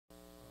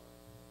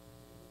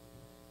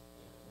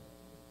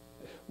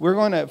We're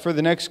going to, for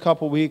the next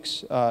couple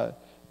weeks,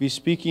 be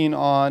speaking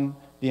on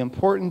the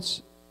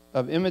importance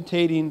of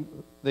imitating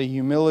the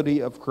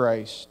humility of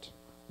Christ.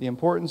 The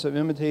importance of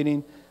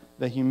imitating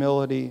the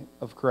humility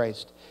of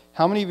Christ.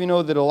 How many of you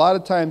know that a lot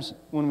of times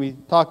when we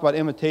talk about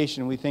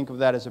imitation, we think of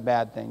that as a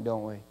bad thing,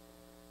 don't we?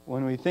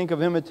 When we think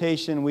of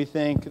imitation, we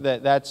think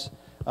that that's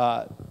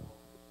or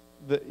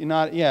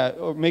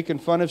making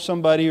fun of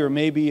somebody, or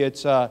maybe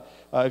it's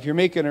if you're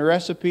making a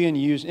recipe and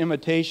you use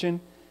imitation,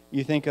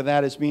 you think of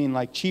that as being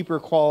like cheaper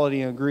quality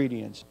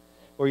ingredients.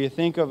 Or you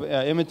think of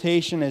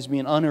imitation as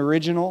being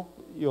unoriginal.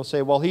 You'll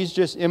say, well, he's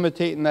just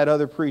imitating that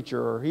other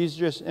preacher, or he's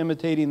just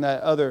imitating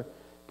that other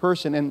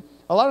person. And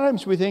a lot of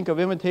times we think of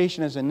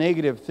imitation as a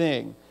negative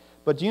thing.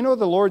 But do you know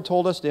the Lord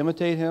told us to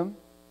imitate Him?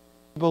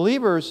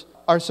 Believers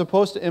are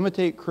supposed to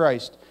imitate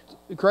Christ.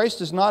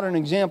 Christ is not an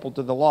example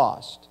to the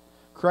lost.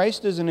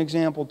 Christ is an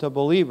example to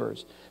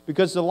believers.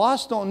 Because the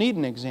lost don't need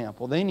an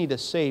example. They need a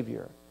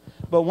Savior.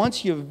 But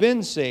once you've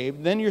been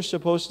saved, then you're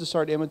supposed to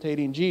start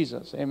imitating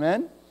Jesus.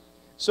 Amen?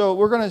 So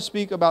we're going to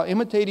speak about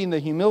imitating the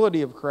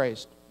humility of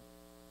Christ.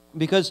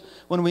 Because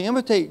when we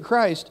imitate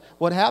Christ,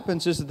 what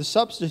happens is that the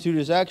substitute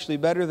is actually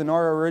better than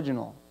our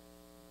original.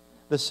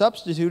 The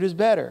substitute is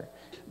better.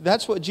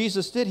 That's what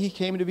Jesus did. He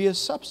came to be a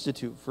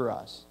substitute for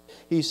us.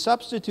 He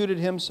substituted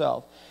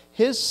Himself.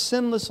 His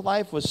sinless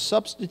life was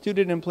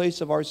substituted in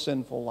place of our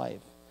sinful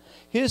life.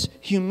 His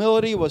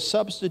humility was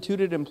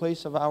substituted in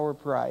place of our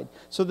pride.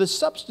 So the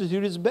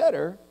substitute is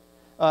better.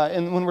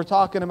 And when we're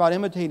talking about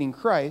imitating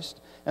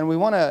Christ, and we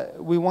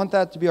want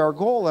that to be our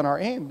goal and our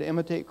aim, to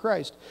imitate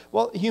Christ.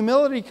 Well,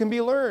 humility can be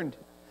learned.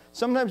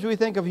 Sometimes we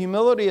think of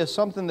humility as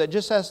something that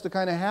just has to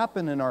kind of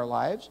happen in our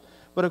lives.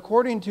 But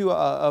according to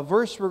a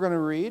verse we're going to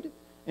read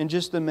in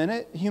just a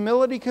minute,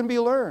 humility can be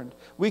learned.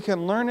 We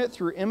can learn it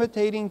through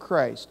imitating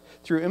Christ.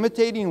 Through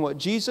imitating what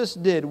Jesus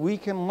did, we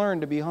can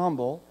learn to be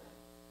humble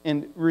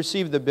and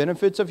receive the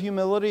benefits of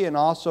humility, and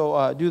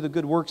also do the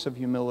good works of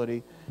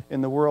humility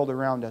in the world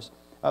around us.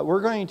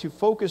 We're going to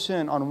focus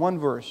in on one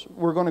verse.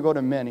 We're going to go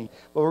to many,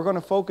 but we're going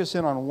to focus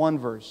in on one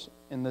verse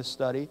in this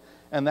study,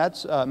 and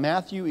that's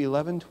Matthew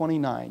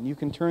 11:29. You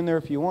can turn there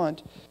if you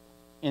want.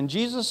 And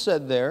Jesus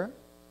said there,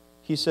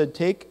 He said,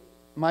 "Take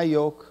my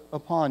yoke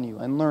upon you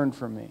and learn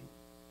from me."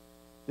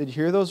 Did you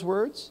hear those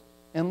words?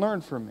 And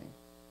learn from me.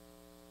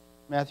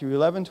 Matthew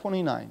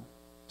 11:29.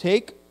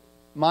 Take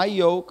my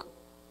yoke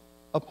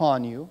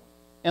upon you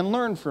and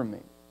learn from me.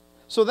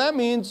 So that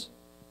means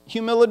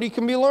humility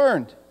can be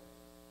learned.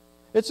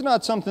 It's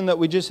not something that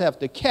we just have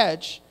to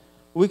catch.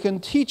 We can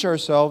teach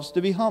ourselves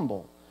to be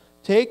humble.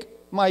 Take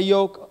my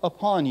yoke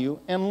upon you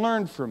and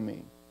learn from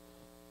me.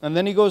 And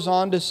then He goes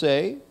on to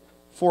say,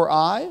 "For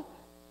I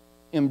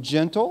am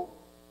gentle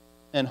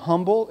and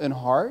humble in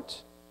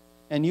heart,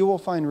 and you will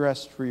find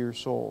rest for your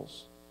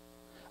souls."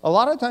 A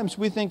lot of times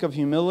we think of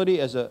humility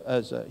as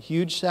a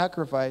huge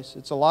sacrifice.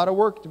 It's a lot of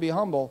work to be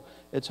humble.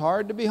 It's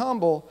hard to be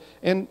humble,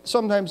 and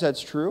sometimes that's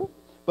true.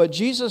 But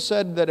Jesus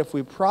said that if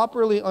we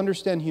properly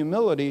understand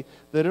humility,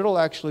 that it'll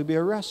actually be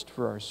a rest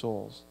for our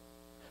souls.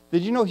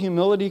 Did you know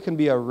humility can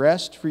be a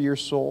rest for your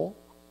soul?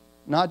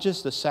 Not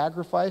just a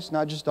sacrifice,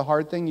 not just a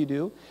hard thing you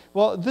do.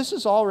 Well, this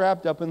is all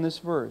wrapped up in this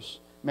verse.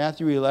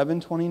 Matthew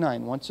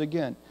 11:29. Once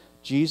again,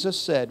 Jesus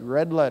said,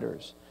 red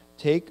letters,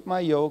 "Take my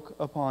yoke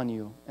upon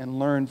you and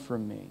learn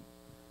from me.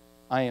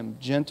 I am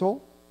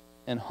gentle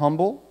and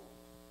humble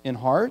in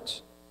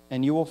heart,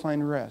 and you will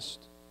find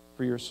rest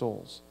for your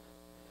souls."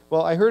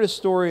 Well, I heard a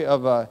story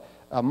of a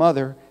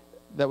mother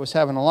that was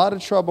having a lot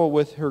of trouble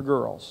with her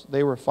girls.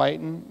 They were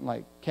fighting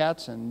like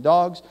cats and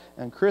dogs,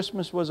 and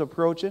Christmas was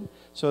approaching.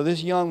 So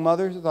this young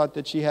mother thought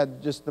that she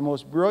had just the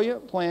most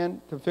brilliant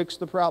plan to fix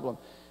the problem.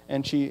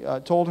 And she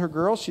told her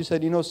girls, she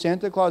said,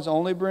 Santa Claus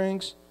only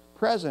brings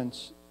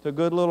presents to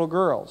good little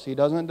girls. He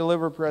doesn't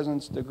deliver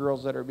presents to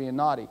girls that are being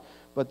naughty.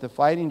 But the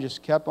fighting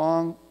just kept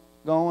on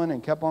going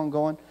and kept on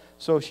going.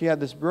 So she had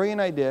this brilliant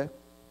idea.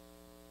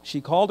 She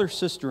called her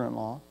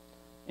sister-in-law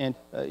and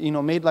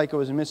made like it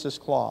was Mrs.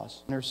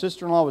 Claus. And her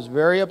sister-in-law was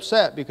very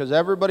upset because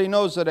everybody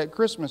knows that at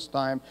Christmas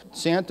time,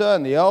 Santa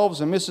and the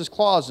elves and Mrs.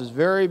 Claus is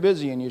very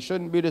busy, and you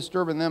shouldn't be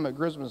disturbing them at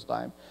Christmas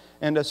time.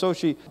 And so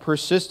she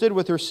persisted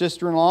with her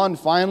sister-in-law, and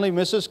finally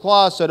Mrs.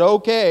 Claus said,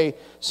 "Okay,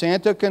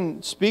 Santa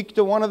can speak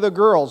to one of the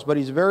girls, but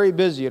he's very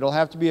busy. It'll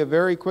have to be a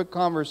very quick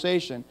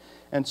conversation."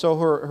 And so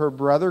her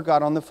brother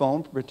got on the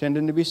phone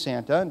pretending to be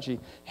Santa, and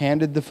she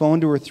handed the phone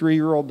to her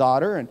 3-year-old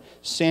daughter, and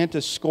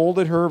Santa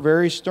scolded her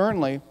very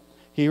sternly.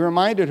 He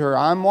reminded her,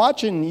 "I'm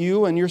watching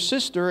you and your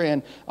sister,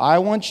 and I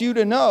want you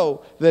to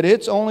know that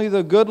it's only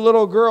the good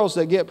little girls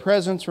that get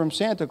presents from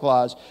Santa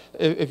Claus.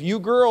 If you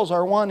girls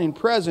are wanting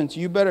presents,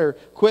 you better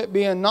quit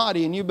being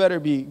naughty, and you better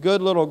be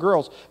good little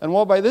girls." And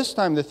well, by this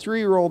time, the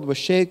 3-year-old was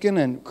shaking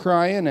and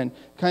crying and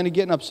kind of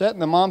getting upset,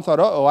 and the mom thought,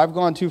 "Uh-oh, I've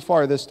gone too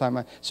far this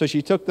time." So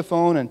she took the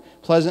phone and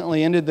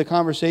pleasantly ended the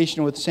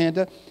conversation with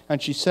Santa,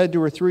 and she said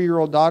to her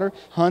 3-year-old daughter,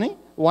 "Honey,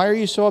 why are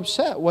you so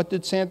upset? What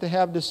did Santa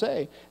have to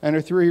say?" And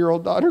her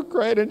 3-year-old daughter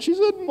cried, and she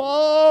said,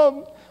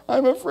 "Mom,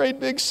 I'm afraid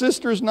Big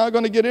Sister's not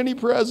going to get any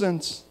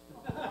presents."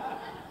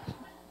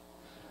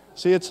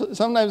 See,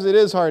 sometimes it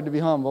is hard to be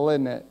humble,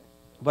 isn't it?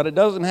 But it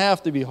doesn't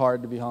have to be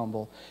hard to be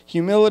humble.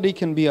 Humility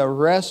can be a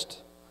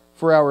rest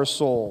for our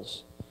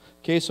souls.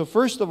 Okay, so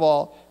first of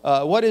all,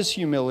 what is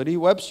humility?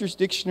 Webster's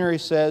dictionary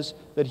says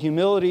that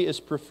humility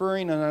is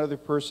preferring another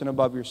person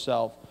above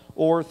yourself,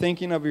 or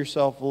thinking of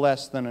yourself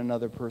less than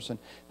another person.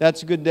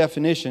 That's a good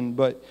definition,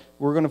 but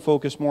we're going to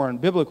focus more on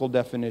biblical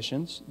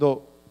definitions,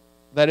 though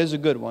that is a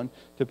good one,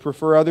 to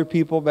prefer other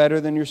people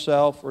better than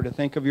yourself, or to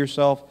think of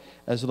yourself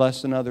as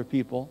less than other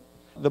people.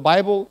 The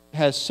Bible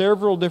has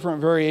several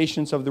different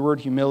variations of the word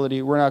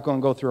humility. We're not going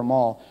to go through them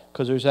all,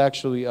 because there's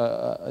actually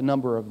a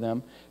number of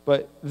them.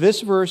 But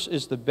this verse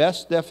is the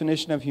best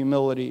definition of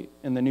humility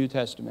in the New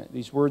Testament,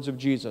 these words of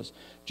Jesus.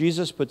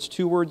 Jesus puts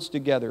two words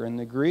together in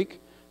the Greek,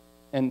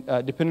 and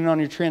depending on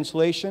your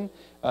translation,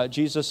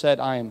 Jesus said,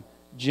 I am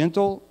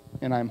gentle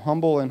and I'm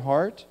humble in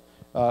heart.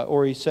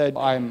 Or he said,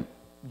 I'm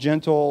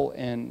gentle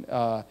and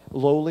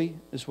lowly,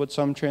 is what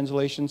some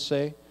translations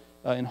say,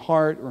 in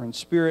heart or in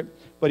spirit.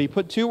 But he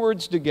put two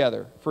words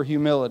together for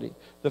humility.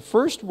 The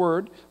first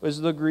word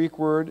was the Greek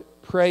word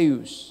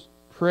preus.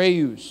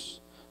 Preus.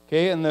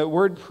 Okay, and the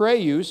word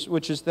preus,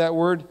 which is that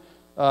word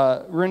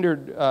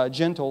rendered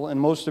gentle in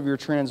most of your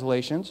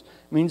translations,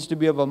 means to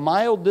be of a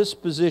mild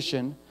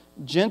disposition,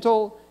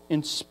 gentle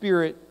in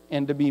spirit,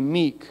 and to be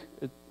meek.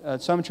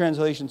 Some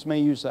translations may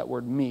use that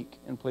word meek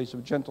in place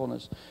of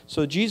gentleness.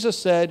 So Jesus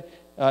said,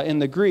 in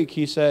the Greek,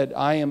 he said,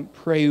 I am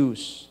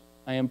preus.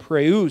 I am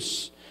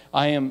preus.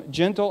 I am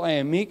gentle, I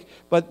am meek.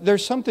 But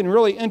there's something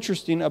really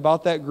interesting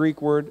about that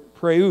Greek word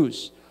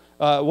preus.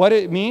 What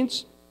it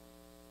means,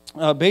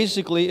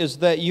 basically, is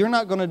that you're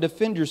not going to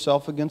defend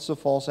yourself against a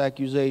false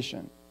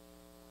accusation.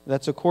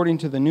 That's according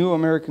to the New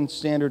American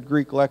Standard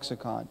Greek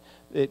Lexicon.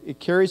 It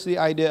carries the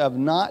idea of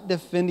not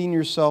defending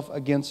yourself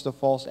against a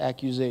false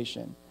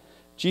accusation.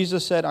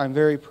 Jesus said, I'm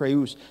very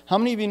preus. How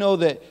many of you know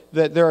that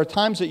there are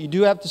times that you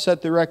do have to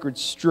set the record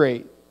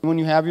straight? When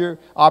you have your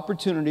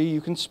opportunity, you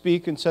can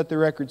speak and set the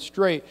record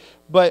straight,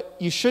 but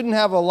you shouldn't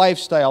have a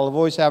lifestyle of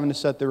always having to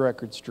set the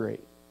record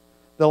straight.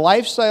 The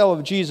lifestyle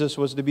of Jesus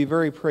was to be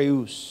very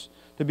preus,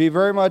 to be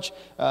very much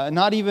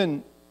not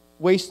even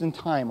wasting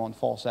time on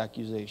false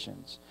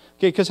accusations.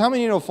 Okay, because how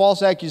many of you know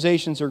false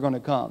accusations are going to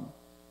come?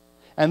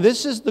 And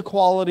this is the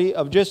quality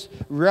of just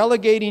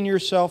relegating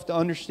yourself to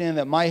understand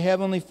that my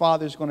Heavenly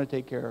Father is going to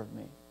take care of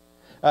me.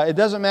 It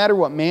doesn't matter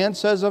what man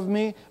says of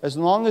me. As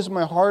long as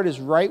my heart is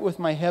right with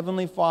my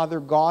Heavenly Father,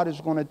 God is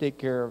going to take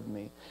care of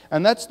me.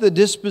 And that's the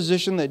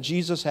disposition that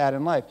Jesus had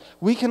in life.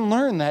 We can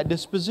learn that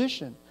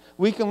disposition.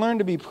 We can learn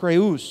to be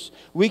preus.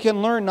 We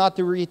can learn not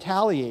to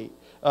retaliate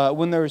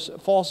when there's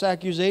false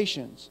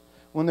accusations,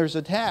 when there's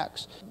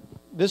attacks.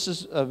 This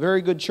is a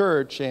very good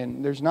church,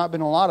 and there's not been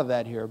a lot of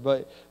that here.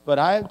 But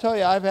I tell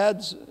you, I've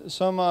had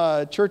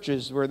some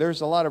churches where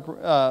there's a lot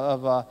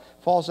of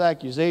false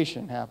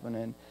accusation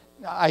happening.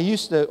 I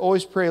used to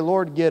always pray,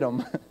 Lord, get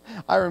them.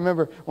 I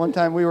remember one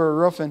time we were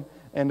roofing,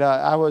 and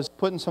I was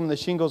putting some of the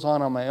shingles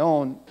on my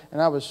own,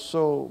 and I was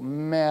so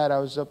mad. I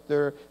was up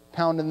there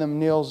pounding them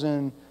nails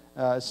in,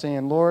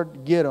 saying,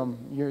 Lord, get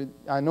them.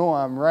 I know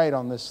I'm right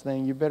on this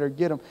thing. You better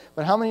get them.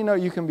 But how many know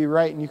you can be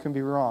right and you can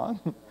be wrong?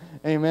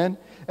 Amen?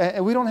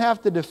 And we don't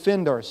have to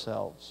defend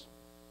ourselves.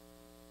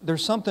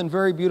 There's something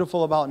very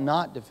beautiful about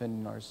not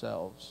defending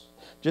ourselves.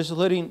 Just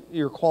letting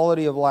your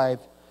quality of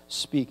life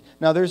speak.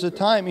 Now, there's a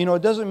time,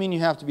 it doesn't mean you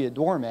have to be a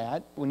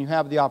doormat. When you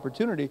have the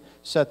opportunity,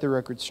 set the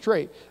record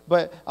straight.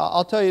 But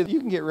I'll tell you,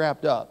 you can get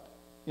wrapped up.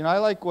 I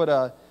like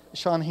what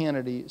Sean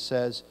Hannity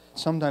says.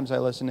 Sometimes I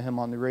listen to him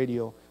on the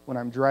radio when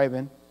I'm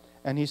driving,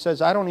 and he says,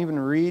 I don't even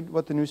read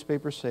what the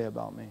newspapers say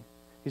about me.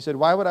 He said,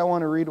 why would I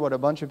want to read what a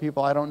bunch of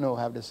people I don't know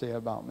have to say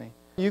about me?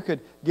 You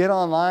could get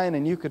online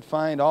and you could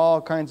find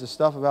all kinds of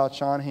stuff about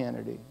Sean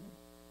Hannity.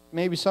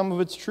 Maybe some of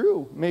it's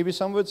true. Maybe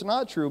some of it's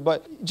not true.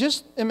 But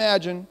just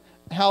imagine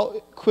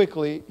how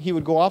quickly he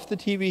would go off the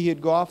TV,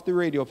 he'd go off the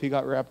radio if he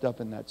got wrapped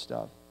up in that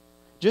stuff.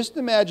 Just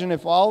imagine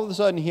if all of a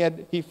sudden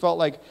he felt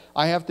like,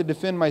 I have to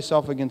defend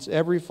myself against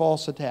every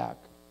false attack.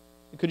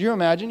 Could you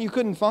imagine? You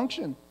couldn't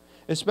function.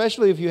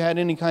 Especially if you had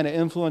any kind of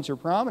influence or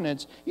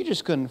prominence, you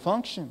just couldn't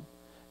function.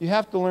 You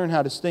have to learn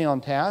how to stay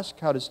on task,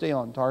 how to stay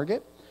on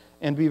target,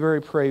 and be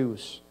very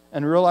preus.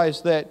 And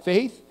realize that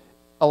faith,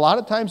 a lot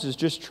of times, is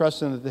just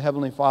trusting that the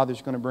Heavenly Father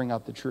is going to bring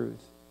out the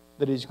truth,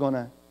 that He's going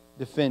to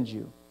defend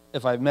you.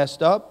 If I've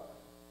messed up,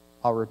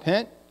 I'll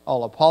repent,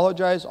 I'll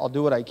apologize, I'll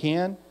do what I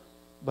can,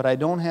 but I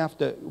don't have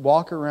to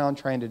walk around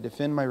trying to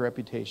defend my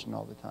reputation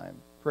all the time.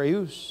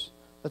 Preus,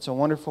 that's a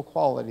wonderful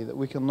quality that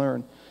we can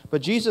learn.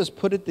 But Jesus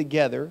put it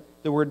together,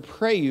 the word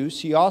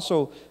preus, he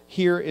also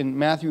here in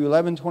Matthew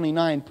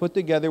 11:29 put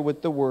together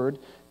with the word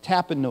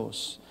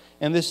tapenos.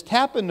 And this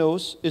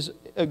tapenos is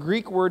a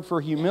Greek word for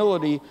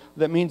humility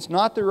that means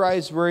not to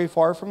rise very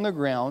far from the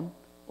ground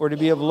or to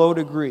be of low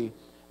degree.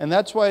 And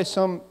that's why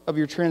some of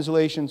your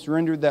translations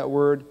rendered that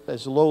word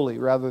as lowly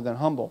rather than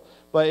humble.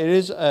 But it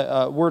is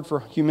a word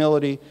for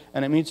humility,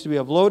 and it means to be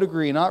of low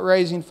degree, not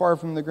rising far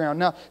from the ground.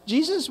 Now,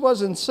 Jesus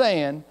wasn't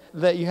saying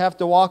that you have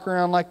to walk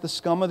around like the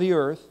scum of the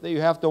earth, that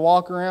you have to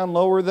walk around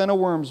lower than a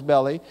worm's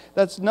belly.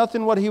 That's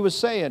nothing what he was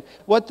saying.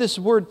 What this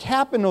word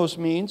tapenos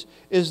means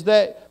is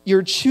that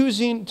you're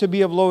choosing to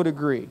be of low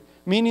degree,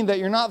 meaning that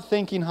you're not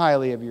thinking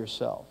highly of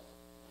yourself.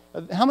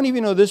 How many of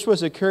you know this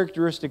was a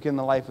characteristic in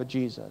the life of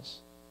Jesus?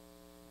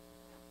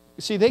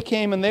 See, they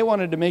came and they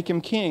wanted to make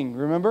him king,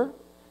 remember?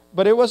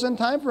 But it wasn't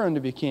time for him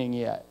to be king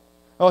yet.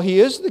 Oh, he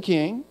is the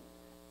king,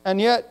 and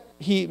yet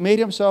he made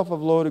himself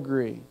of low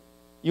degree.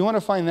 You want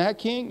to find that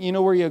king? You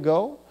know where you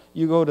go?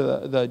 You go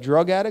to the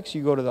drug addicts,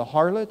 you go to the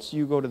harlots,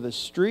 you go to the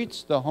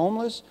streets, the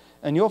homeless,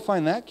 and you'll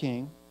find that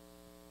king.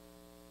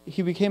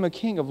 He became a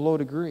king of low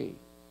degree.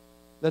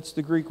 That's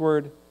the Greek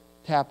word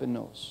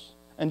tapenos.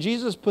 And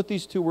Jesus put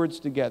these two words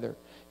together.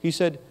 He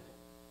said,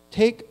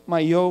 take my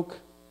yoke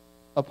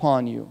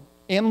upon you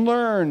and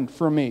learn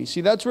from me. See,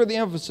 that's where the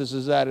emphasis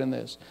is at in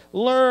this.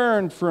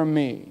 Learn from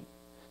me.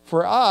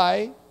 For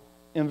I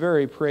am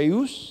very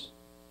praeus.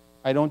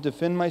 I don't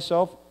defend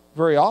myself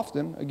very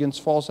often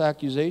against false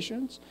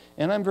accusations.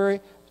 And I'm very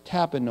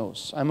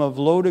tapenos. I'm of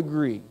low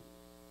degree.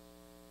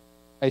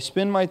 I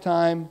spend my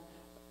time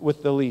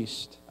with the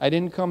least. I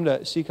didn't come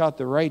to seek out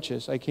the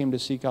righteous. I came to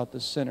seek out the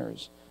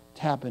sinners.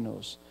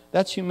 Tapenos.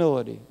 That's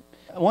humility.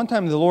 One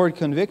time the Lord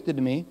convicted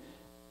me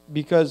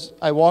because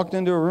I walked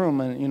into a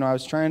room and I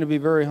was trying to be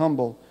very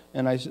humble.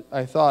 And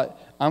I thought,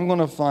 I'm going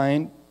to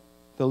find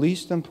the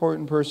least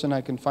important person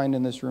I can find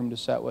in this room to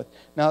sit with.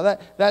 Now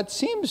that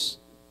seems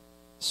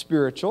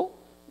spiritual,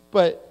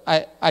 but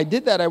I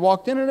did that. I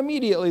walked in and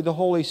immediately the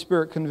Holy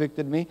Spirit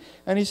convicted me.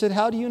 And he said,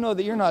 how do you know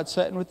that you're not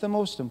sitting with the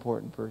most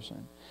important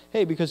person?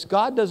 Hey, because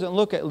God doesn't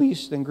look at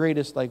least and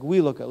greatest like we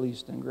look at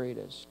least and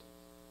greatest.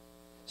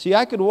 See,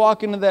 I could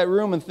walk into that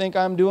room and think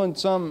I'm doing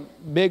some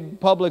big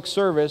public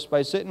service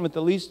by sitting with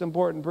the least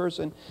important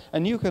person,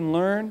 and you can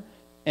learn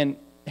and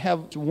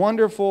have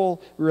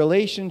wonderful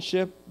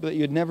relationship that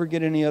you'd never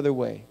get any other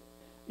way.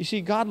 You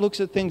see, God looks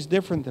at things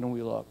different than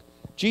we look.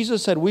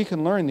 Jesus said we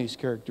can learn these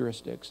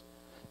characteristics.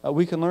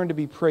 We can learn to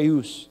be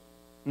praeus,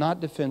 not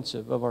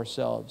defensive of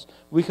ourselves.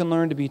 We can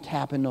learn to be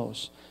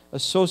tapenos,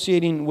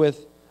 associating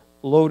with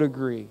low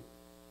degree.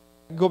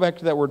 Go back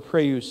to that word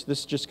praeus.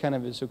 This just kind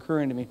of is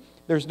occurring to me.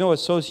 There's no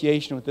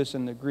association with this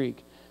in the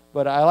Greek.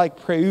 But I like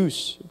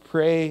praeus,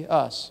 pray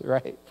us,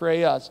 right?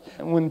 Pray us.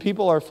 And when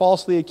people are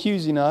falsely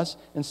accusing us,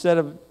 instead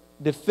of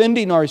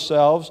defending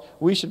ourselves,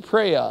 we should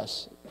pray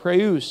us.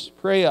 Praeus,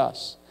 pray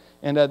us.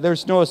 And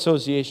there's no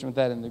association with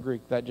that in the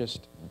Greek. That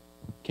just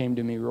came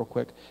to me real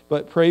quick.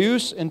 But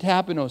praeus and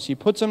tapenos, he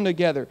puts them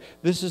together.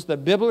 This is the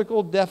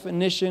biblical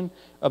definition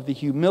of the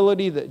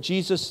humility that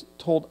Jesus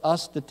told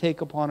us to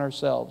take upon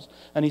ourselves.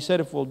 And he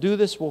said if we'll do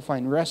this, we'll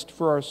find rest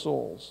for our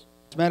souls.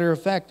 As a matter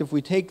of fact, if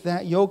we take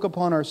that yoke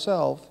upon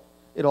ourselves,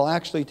 it'll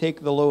actually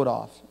take the load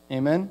off.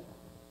 Amen?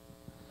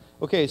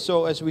 Okay,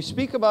 so as we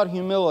speak about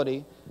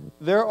humility,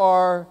 there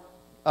are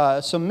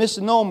some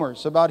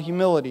misnomers about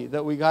humility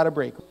that we got to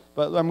break.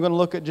 But I'm going to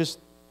look at just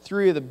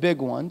three of the big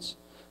ones.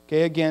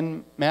 Okay,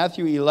 again,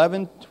 Matthew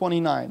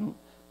 11:29.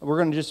 We're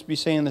going to just be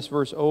saying this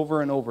verse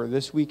over and over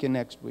this week and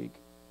next week.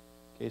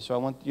 Okay, so I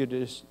want you to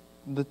just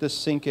let this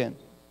sink in.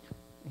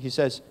 He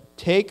says,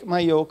 take my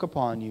yoke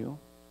upon you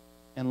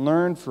and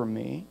learn from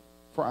me,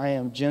 for I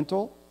am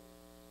gentle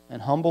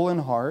and humble in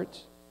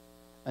heart,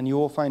 and you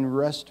will find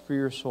rest for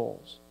your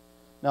souls.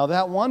 Now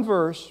that one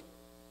verse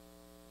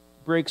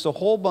breaks a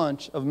whole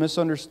bunch of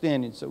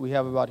misunderstandings that we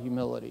have about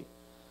humility.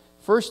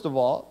 First of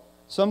all,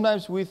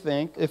 sometimes we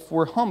think if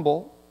we're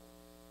humble,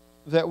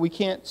 that we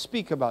can't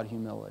speak about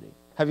humility.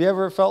 Have you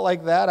ever felt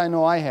like that? I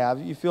know I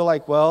have. You feel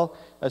like, well,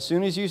 as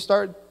soon as you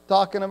start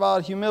talking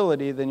about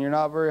humility, then you're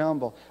not very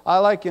humble. I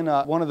like in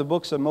one of the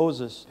books of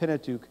Moses,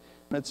 Pentateuch,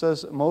 it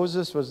says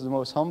Moses was the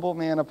most humble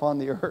man upon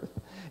the earth.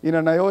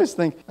 And I always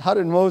think, how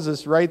did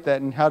Moses write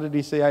that, and how did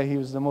he say he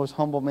was the most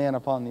humble man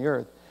upon the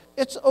earth?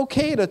 It's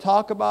okay to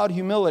talk about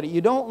humility.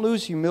 You don't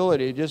lose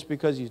humility just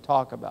because you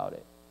talk about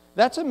it.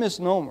 That's a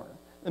misnomer,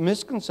 a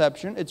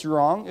misconception. It's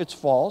wrong. It's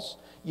false.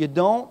 You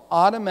don't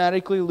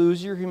automatically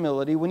lose your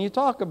humility when you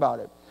talk about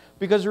it.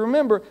 Because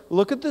remember,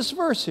 look at this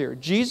verse here.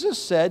 Jesus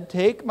said,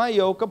 take my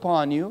yoke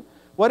upon you.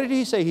 What did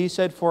he say? He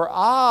said, for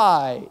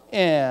I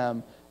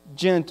am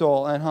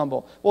gentle and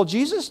humble. Well,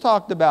 Jesus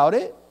talked about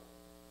it.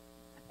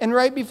 And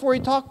right before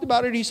he talked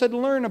about it, he said,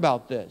 learn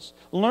about this.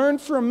 Learn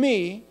from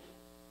me.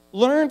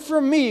 Learn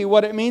from me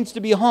what it means to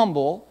be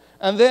humble.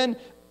 And then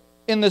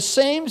in the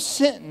same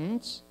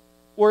sentence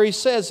where he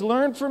says,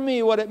 learn from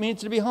me what it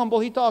means to be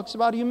humble, he talks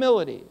about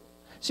humility.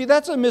 See,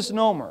 that's a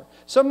misnomer.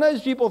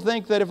 Sometimes people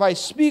think that if I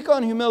speak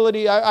on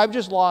humility, I've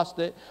just lost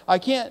it. I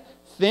can't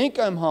think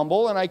I'm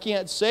humble, and I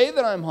can't say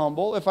that I'm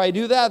humble. If I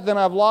do that, then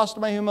I've lost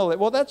my humility.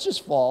 Well, that's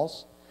just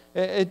false.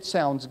 It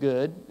sounds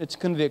good. It's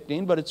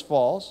convicting, but it's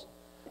false.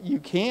 You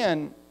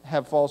can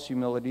have false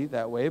humility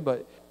that way,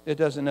 but it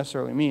doesn't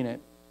necessarily mean it.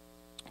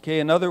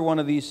 Okay, another one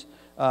of these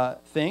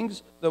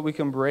things that we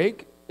can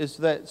break is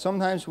that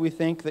sometimes we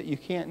think that you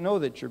can't know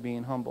that you're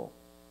being humble.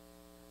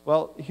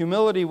 Well,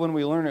 humility, when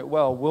we learn it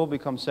well, will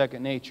become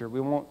second nature.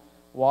 We won't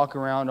walk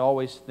around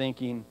always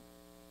thinking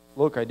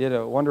look, I did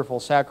a wonderful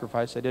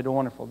sacrifice, I did a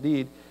wonderful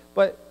deed.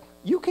 But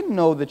you can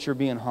know that you're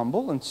being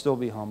humble and still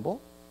be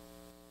humble.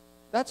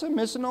 That's a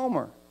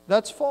misnomer.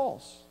 That's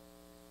false.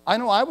 I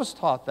know I was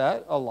taught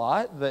that a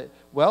lot, that,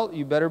 well,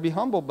 you better be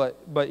humble,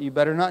 but you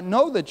better not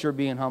know that you're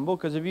being humble,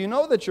 because if you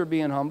know that you're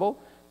being humble,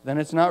 then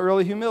it's not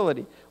really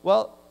humility.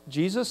 Well,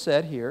 Jesus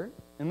said here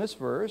in this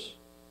verse,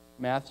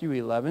 Matthew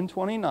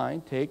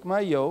 11:29, take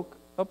my yoke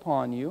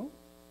upon you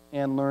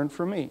and learn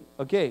from me.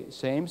 Okay,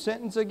 same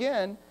sentence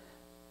again.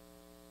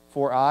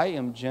 For I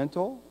am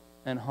gentle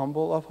and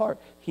humble of heart.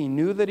 He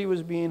knew that he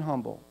was being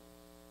humble.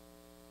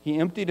 He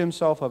emptied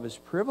himself of his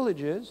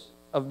privileges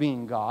of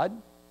being God,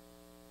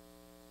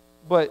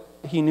 but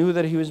he knew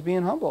that he was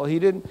being humble.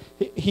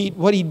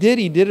 What he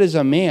did as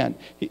a man.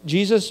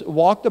 Jesus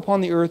walked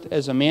upon the earth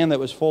as a man that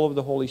was full of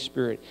the Holy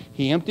Spirit.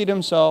 He emptied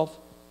himself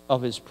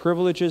of his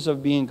privileges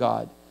of being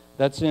God.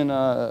 That's in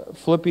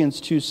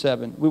Philippians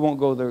 2:7. We won't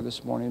go there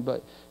this morning,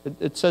 but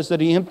it says that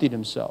he emptied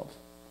himself.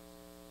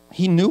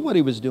 He knew what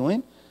he was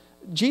doing.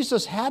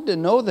 Jesus had to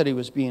know that he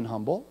was being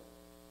humble.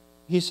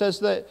 He says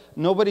that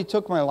nobody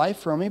took my life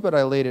from me, but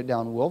I laid it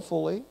down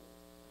willfully.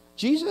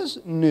 Jesus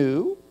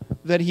knew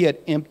that he had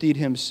emptied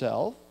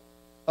himself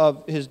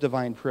of his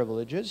divine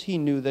privileges. He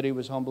knew that he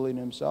was humbling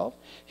himself.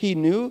 He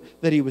knew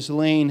that he was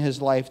laying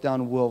his life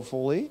down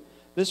willfully.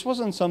 This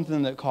wasn't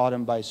something that caught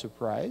him by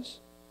surprise,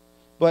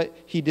 but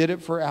he did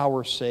it for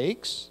our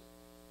sakes.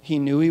 He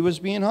knew he was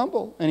being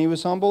humble, and he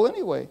was humble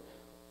anyway.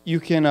 You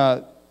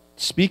can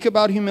speak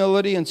about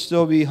humility and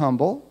still be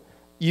humble.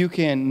 You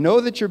can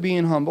know that you're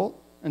being humble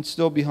and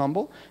still be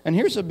humble. And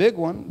here's a big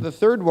one, the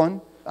third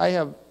one. I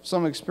have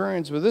some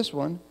experience with this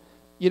one.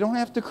 You don't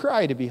have to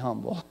cry to be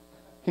humble.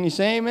 Can you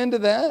say amen to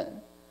that?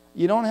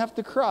 You don't have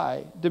to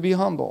cry to be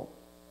humble.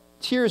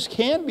 Tears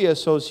can be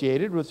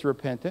associated with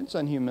repentance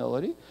and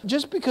humility.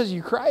 Just because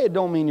you cry, it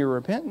don't mean you're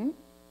repentant.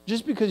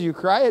 Just because you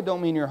cry, it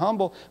don't mean you're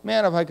humble.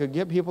 Man, if I could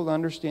get people to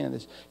understand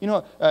this. You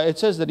know, it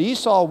says that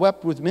Esau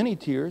wept with many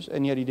tears,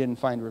 and yet he didn't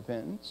find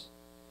repentance.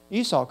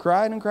 Esau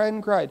cried and cried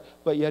and cried,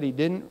 but yet he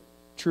didn't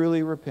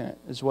truly repent,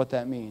 is what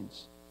that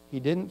means. He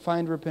didn't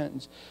find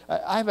repentance.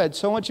 I've had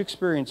so much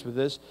experience with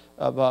this,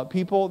 of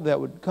people that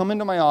would come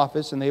into my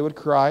office and they would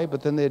cry,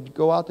 but then they'd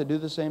go out to do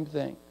the same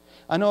thing.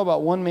 I know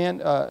about one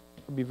man, I'll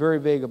be very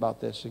vague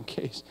about this in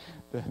case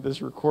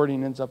this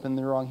recording ends up in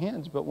the wrong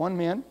hands, but one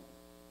man,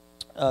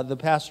 the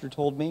pastor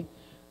told me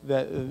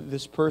that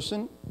this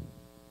person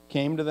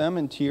came to them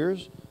in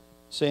tears,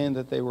 saying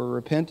that they were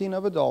repenting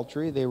of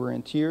adultery. They were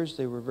in tears.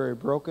 They were very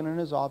broken in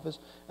his office.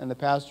 And the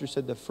pastor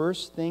said, the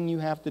first thing you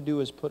have to do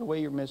is put away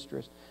your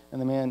mistress.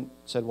 And the man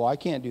said, well, I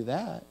can't do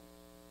that.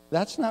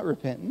 That's not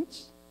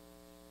repentance.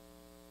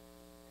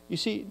 You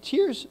see,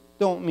 tears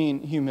don't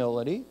mean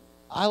humility.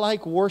 I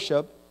like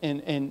worship,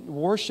 and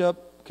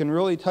worship can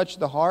really touch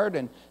the heart.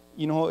 And,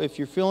 you know, if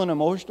you're feeling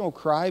emotional,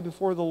 cry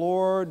before the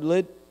Lord.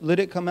 Let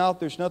it come out.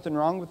 There's nothing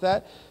wrong with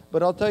that.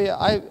 But I'll tell you,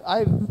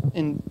 I've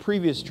in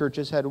previous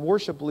churches had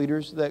worship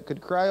leaders that could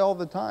cry all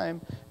the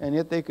time, and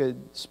yet they could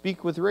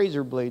speak with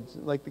razor blades,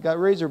 like they got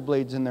razor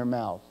blades in their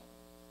mouth.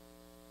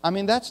 I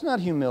mean, that's not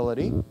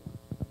humility.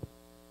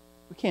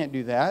 We can't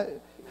do that.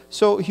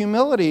 So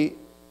humility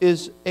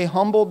is a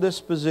humble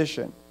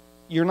disposition.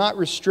 You're not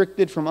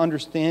restricted from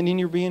understanding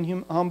you're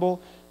being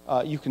humble.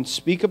 You can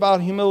speak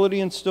about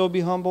humility and still be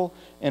humble,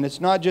 and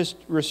it's not just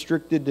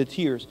restricted to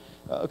tears.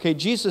 Okay,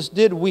 Jesus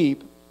did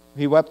weep.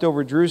 He wept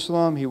over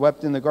Jerusalem. He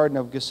wept in the Garden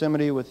of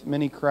Gethsemane with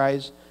many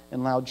cries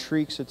and loud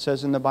shrieks, it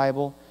says in the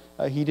Bible.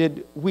 He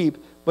did weep,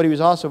 but he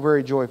was also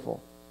very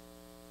joyful.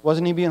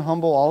 Wasn't he being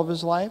humble all of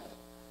his life?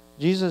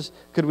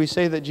 Could we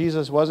say that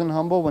Jesus wasn't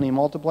humble when he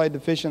multiplied the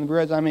fish and the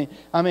bread? I mean,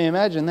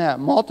 imagine that,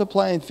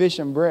 multiplying fish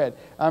and bread.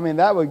 I mean,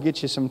 that would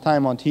get you some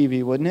time on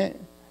TV, wouldn't it?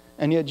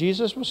 And yet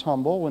Jesus was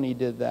humble when he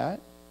did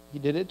that. He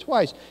did it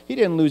twice. He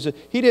didn't lose it.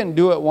 He didn't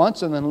do it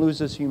once and then lose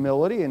his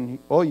humility. And,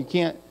 you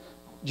can't.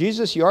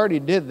 Jesus, you already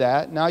did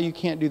that. Now you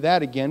can't do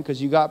that again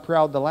because you got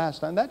proud the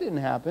last time. That didn't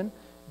happen.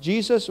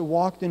 Jesus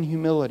walked in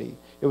humility.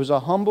 It was a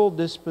humble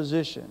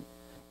disposition.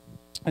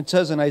 It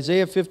says in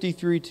Isaiah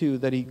 53:2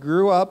 that he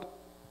grew up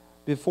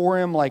before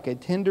him like a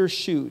tender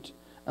shoot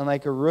and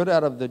like a root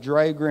out of the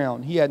dry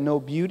ground. He had no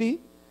beauty,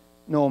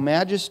 no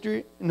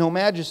majesty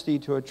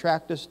to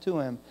attract us to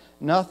him.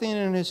 Nothing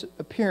in his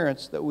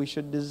appearance that we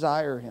should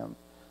desire him.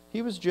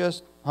 He was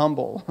just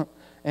humble.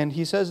 And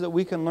he says that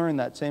we can learn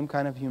that same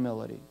kind of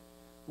humility.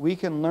 We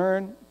can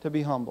learn to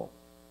be humble.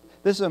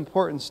 This is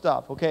important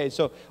stuff. Okay,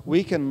 so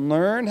we can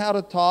learn how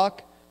to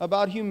talk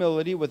about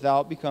humility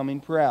without becoming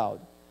proud.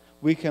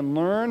 We can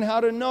learn how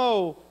to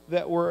know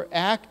that we're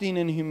acting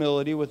in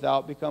humility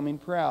without becoming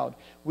proud.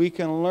 We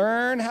can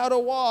learn how to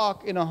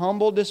walk in a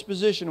humble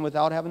disposition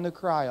without having to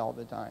cry all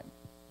the time.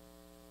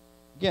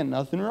 Again,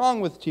 nothing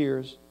wrong with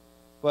tears,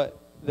 but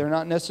they're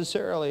not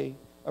necessarily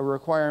a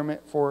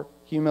requirement for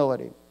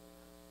humility.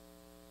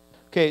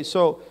 Okay,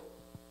 so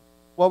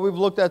what we've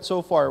looked at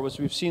so far was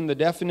we've seen the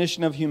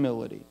definition of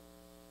humility.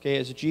 Okay,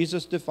 as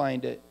Jesus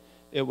defined it,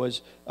 it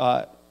was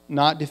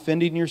not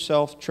defending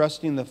yourself,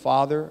 trusting the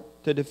Father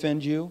to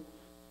defend you.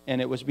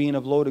 and it was being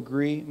of low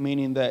degree,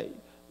 meaning that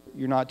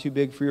you're not too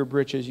big for your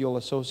britches, you'll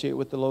associate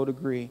with the low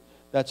degree.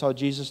 That's how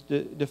Jesus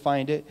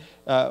defined it.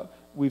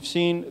 We've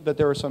seen that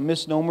there are some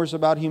misnomers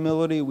about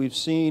humility. We've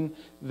seen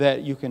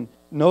that you can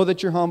know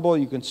that you're humble,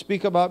 you can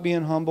speak about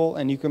being humble,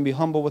 and you can be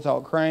humble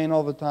without crying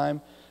all the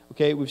time.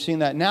 Okay, we've seen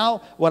that.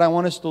 Now, what I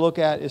want us to look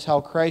at is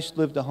how Christ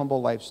lived a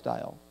humble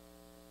lifestyle.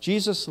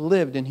 Jesus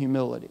lived in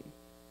humility.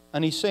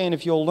 And he's saying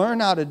if you'll learn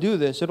how to do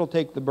this, it'll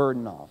take the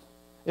burden off.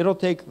 It'll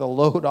take the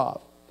load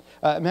off.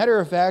 Matter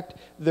of fact,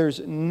 there's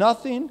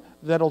nothing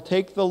that'll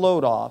take the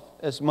load off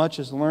as much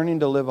as learning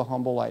to live a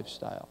humble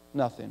lifestyle.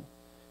 Nothing.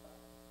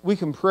 We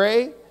can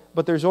pray,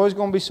 but there's always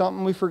going to be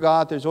something we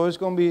forgot. There's always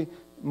going to be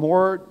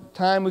more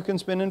time we can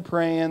spend in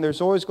praying.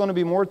 There's always going to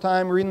be more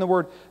time reading the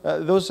Word.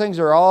 Those things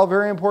are all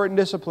very important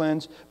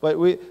disciplines, but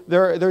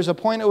there's a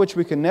point at which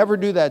we can never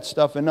do that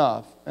stuff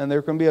enough, and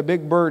there can be a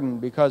big burden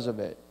because of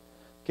it.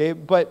 Okay,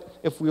 but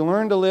if we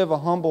learn to live a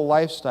humble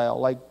lifestyle,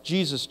 like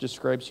Jesus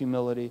describes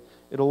humility,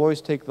 it'll always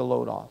take the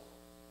load off.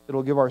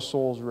 It'll give our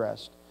souls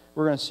rest.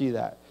 We're going to see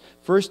that.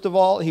 First of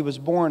all, he was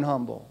born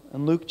humble.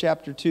 In Luke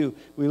chapter 2,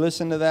 we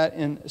listened to that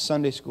in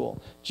Sunday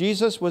school.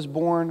 Jesus was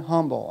born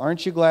humble.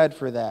 Aren't you glad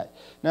for that?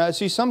 Now,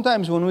 see,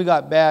 sometimes when we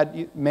got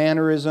bad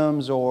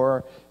mannerisms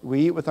or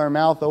we eat with our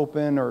mouth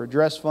open or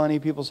dress funny,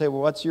 people say,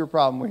 well, what's your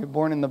problem? Were you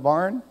born in the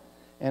barn?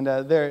 And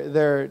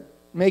they're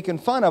making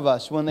fun of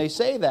us when they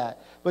say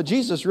that. But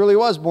Jesus really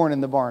was born in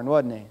the barn,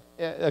 wasn't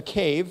he? A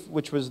cave,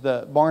 which was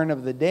the barn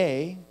of the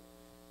day.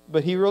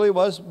 But he really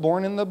was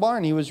born in the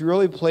barn. He was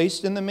really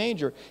placed in the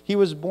manger. He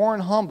was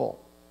born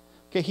humble.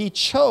 Okay, he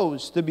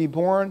chose to be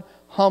born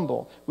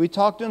humble. We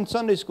talked in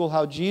Sunday school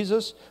how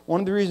Jesus, one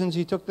of the reasons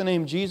he took the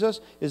name Jesus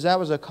is that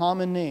was a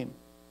common name.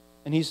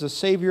 And he's the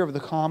Savior of the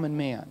common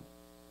man.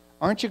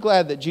 Aren't you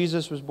glad that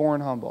Jesus was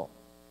born humble?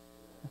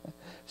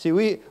 See,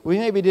 we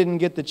maybe didn't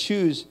get to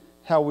choose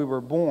how we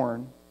were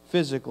born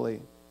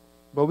physically,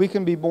 but we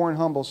can be born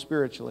humble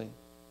spiritually.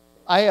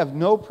 I have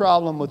no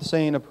problem with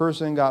saying a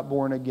person got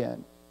born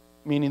again,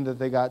 meaning that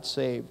they got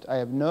saved. I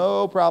have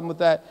no problem with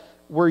that.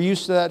 We're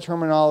used to that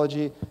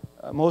terminology.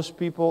 Most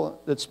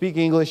people that speak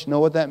English know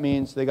what that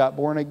means. They got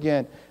born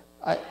again.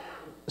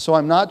 So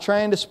I'm not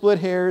trying to split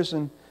hairs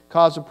and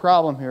cause a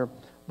problem here.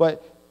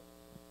 But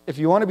if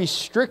you want to be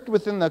strict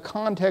within the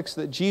context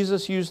that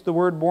Jesus used the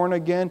word born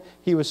again,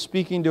 he was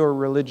speaking to a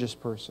religious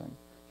person.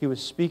 He was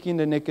speaking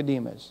to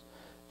Nicodemus.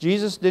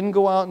 Jesus didn't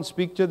go out and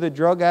speak to the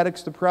drug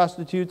addicts, the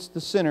prostitutes,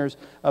 the sinners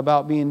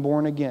about being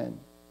born again.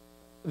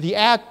 The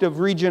act of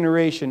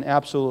regeneration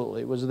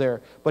absolutely was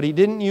there, but he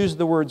didn't use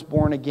the words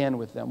born again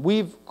with them.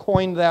 We've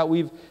coined that.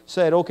 We've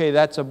said, okay,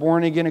 that's a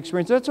born again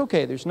experience. That's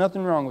okay. There's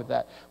nothing wrong with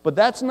that. But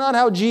that's not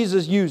how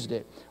Jesus used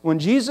it. When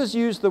Jesus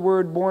used the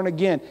word born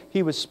again,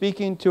 he was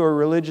speaking to a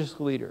religious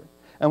leader.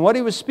 And what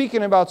he was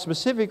speaking about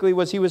specifically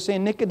was he was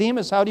saying,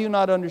 Nicodemus, how do you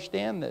not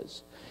understand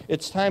this?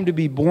 It's time to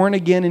be born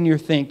again in your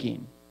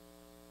thinking.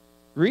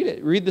 Read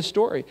it. Read the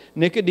story.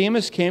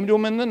 Nicodemus came to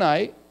him in the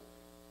night.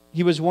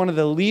 He was one of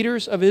the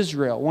leaders of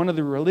Israel, one of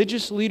the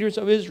religious leaders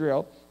of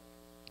Israel.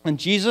 And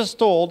Jesus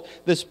told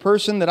this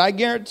person that I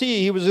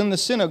guarantee he was in the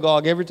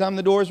synagogue every time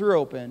the doors were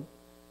open.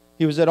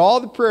 He was at all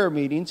the prayer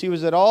meetings. He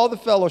was at all the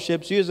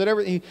fellowships. He was at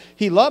everything.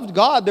 He loved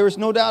God. There was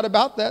no doubt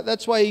about that.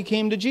 That's why he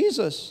came to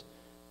Jesus.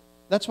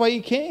 That's why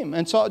he came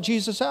and sought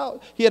Jesus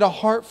out. He had a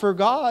heart for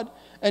God.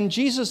 And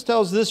Jesus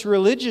tells this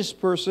religious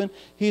person,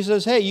 he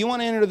says, hey, you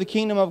want to enter the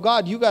kingdom of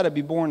God, you got to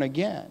be born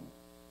again.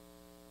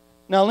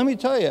 Now, let me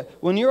tell you,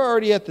 when you're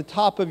already at the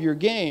top of your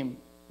game,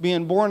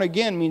 being born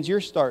again means you're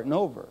starting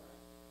over.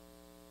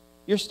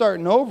 You're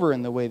starting over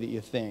in the way that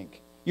you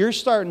think. You're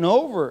starting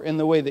over in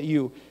the way that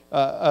you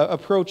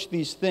approach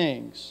these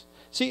things.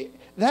 See,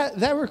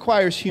 that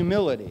requires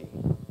humility.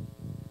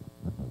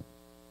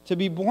 To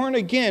be born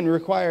again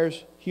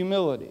requires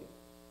humility.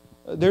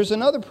 There's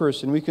another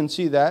person, we can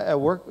see that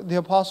at work, the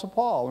Apostle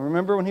Paul.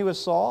 Remember when he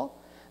was Saul?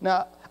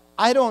 Now,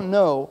 I don't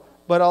know,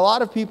 but a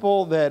lot of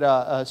people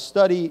that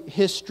study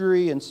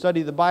history and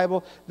study the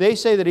Bible, they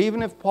say that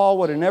even if Paul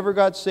would have never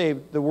got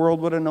saved, the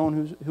world would have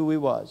known who he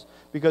was.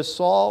 Because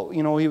Saul,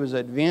 he was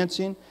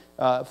advancing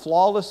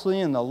flawlessly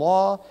in the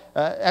law.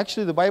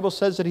 Actually, the Bible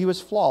says that he was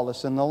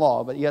flawless in the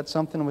law, but yet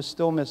something was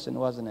still missing,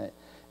 wasn't it?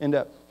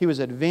 And he was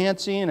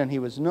advancing, and he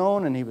was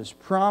known, and he was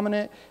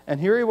prominent. And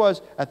here he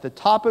was at the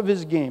top of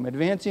his game,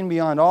 advancing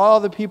beyond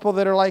all the people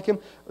that are like him,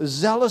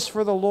 zealous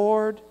for the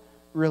Lord,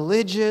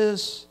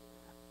 religious,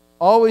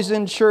 always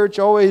in church,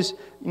 always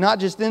not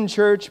just in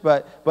church,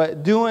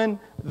 but doing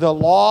the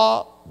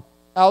law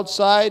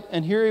outside.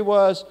 And here he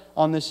was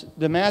on this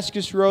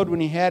Damascus road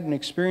when he had an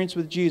experience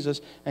with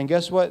Jesus. And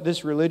guess what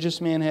this religious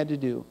man had to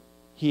do?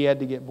 He had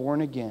to get born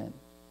again.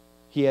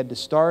 He had to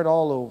start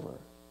all over.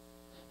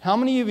 How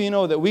many of you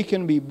know that we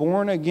can be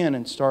born again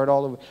and start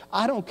all over?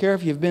 I don't care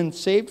if you've been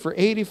saved for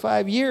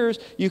 85 years,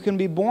 you can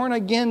be born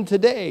again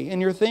today in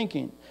your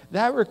thinking.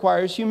 That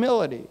requires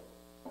humility.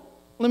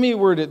 Let me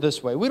word it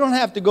this way. We don't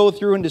have to go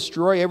through and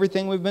destroy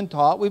everything we've been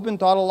taught. We've been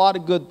taught a lot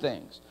of good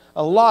things.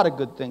 A lot of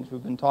good things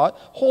we've been taught.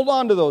 Hold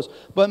on to those.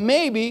 But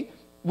maybe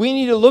we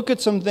need to look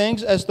at some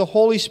things as the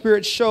Holy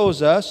Spirit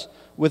shows us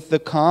with the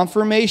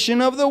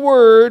confirmation of the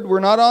Word. We're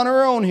not on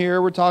our own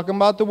here. We're talking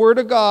about the Word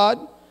of God.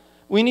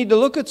 We need to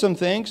look at some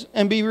things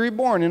and be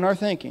reborn in our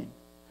thinking.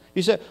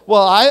 You say,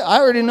 well, I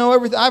already know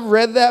everything. I've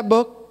read that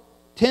book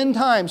 10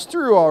 times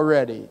through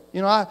already.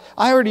 You know, I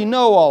already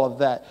know all of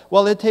that.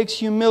 Well, it takes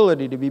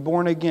humility to be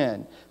born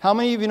again. How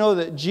many of you know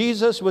that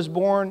Jesus was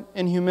born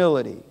in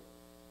humility?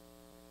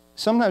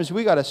 Sometimes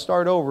we got to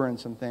start over in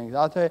some things.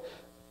 I'll tell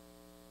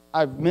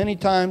you, many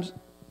times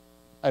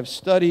I've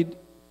studied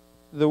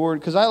the Word,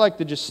 because I like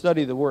to just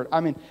study the Word.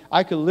 I mean,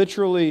 I could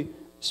literally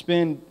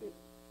spend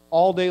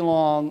all day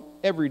long,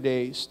 every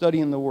day,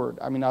 studying the Word.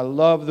 I mean, I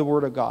love the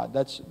Word of God.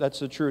 That's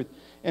the truth.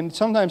 And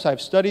sometimes I've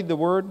studied the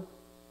Word,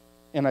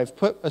 and I've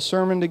put a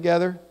sermon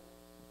together,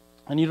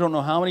 and you don't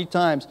know how many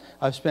times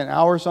I've spent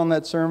hours on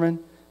that sermon,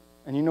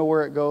 and you know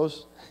where it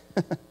goes?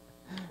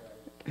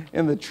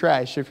 In the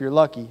trash, if you're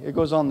lucky. It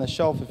goes on the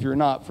shelf if you're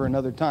not, for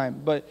another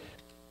time. But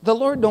the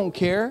Lord don't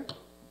care.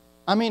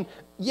 I mean,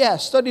 yeah,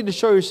 study to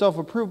show yourself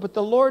approved, but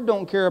the Lord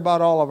don't care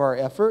about all of our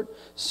effort.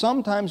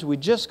 Sometimes we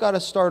just got to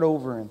start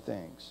over in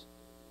things.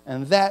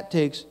 And that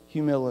takes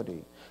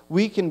humility.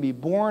 We can be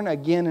born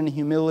again in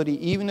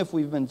humility even if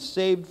we've been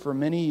saved for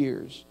many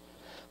years.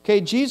 Okay,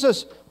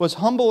 Jesus was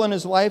humble in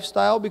his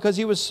lifestyle because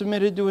he was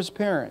submitted to his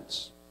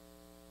parents.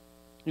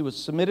 He was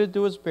submitted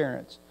to his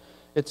parents.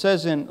 It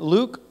says in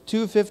Luke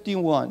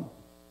 2:51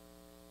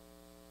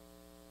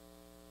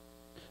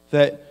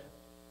 that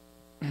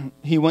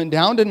he went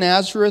down to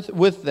Nazareth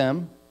with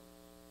them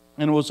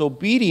and was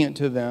obedient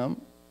to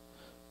them,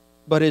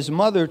 but his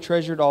mother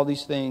treasured all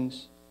these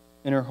things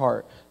in her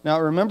heart. Now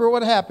remember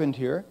what happened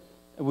here.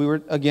 We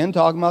were again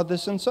talking about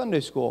this in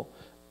Sunday school.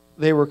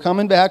 They were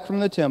coming back from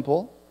the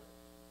temple,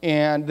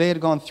 and they had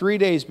gone 3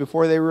 days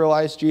before they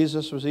realized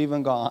Jesus was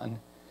even gone.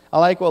 I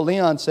like what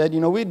Leon said.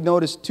 You know, we'd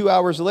notice 2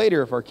 hours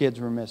later if our kids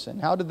were missing.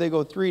 How did they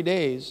go 3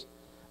 days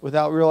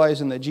without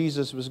realizing that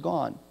Jesus was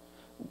gone?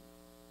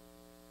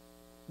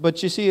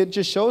 But you see, it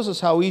just shows us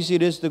how easy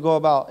it is to go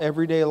about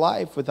everyday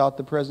life without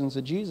the presence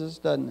of Jesus,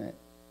 doesn't it?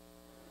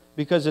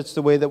 Because it's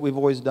the way that we've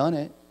always done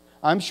it.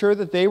 I'm sure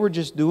that they were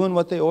just doing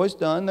what they always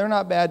done. They're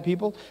not bad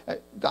people.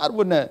 God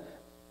wouldn't have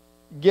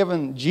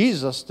given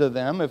Jesus to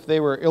them if they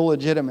were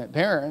illegitimate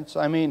parents.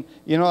 I mean,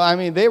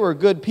 they were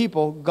good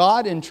people.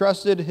 God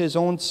entrusted his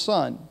own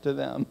son to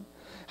them.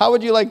 How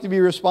would you like to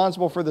be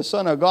responsible for the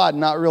Son of God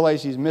and not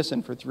realize he's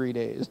missing for 3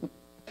 days?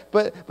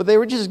 But they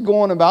were just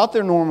going about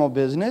their normal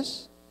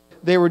business.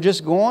 They were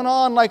just going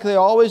on like they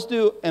always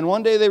do. And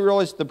one day they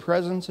realized the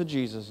presence of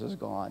Jesus is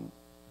gone.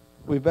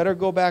 We better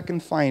go back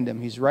and find him.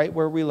 He's right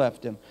where we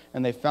left him.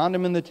 And they found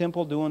him in the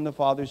temple doing the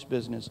Father's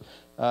business.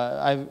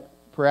 I've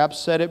perhaps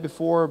said it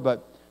before,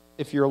 but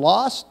if you're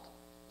lost,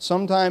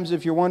 sometimes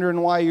if you're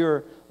wondering why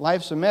your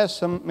life's a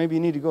mess, maybe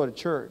you need to go to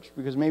church,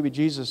 because maybe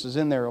Jesus is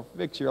in there. He'll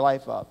fix your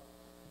life up.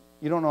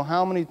 You don't know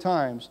how many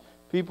times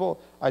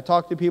I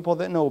talk to people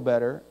that know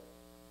better,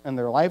 and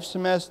their life's a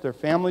mess, their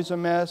family's a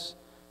mess,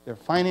 their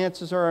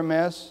finances are a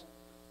mess,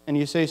 and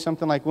you say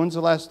something like, when's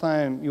the last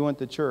time you went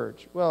to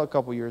church? Well, a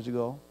couple years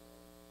ago.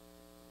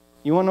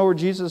 You want to know where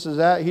Jesus is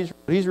at?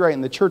 He's right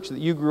in the church that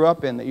you grew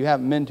up in that you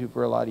haven't been to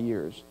for a lot of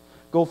years.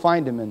 Go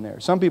find him in there.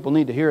 Some people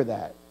need to hear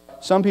that.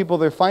 Some people,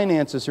 their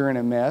finances are in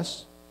a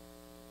mess.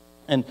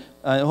 And,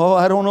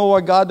 I don't know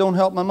why God don't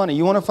help my money.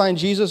 You want to find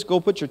Jesus? Go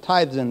put your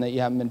tithes in that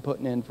you haven't been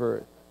putting in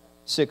for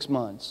 6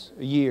 months,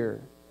 a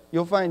year.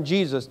 You'll find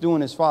Jesus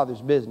doing his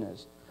Father's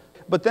business.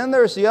 But then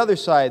there's the other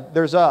side.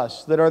 There's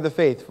us that are the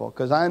faithful.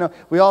 Because I know,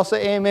 we all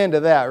say amen to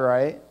that,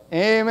 right?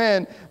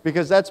 Amen.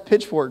 Because that's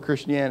pitchfork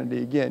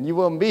Christianity again. You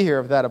wouldn't be here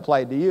if that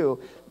applied to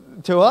you.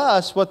 To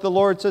us, what the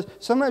Lord says,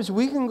 sometimes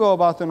we can go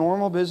about the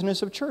normal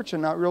business of church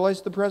and not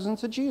realize the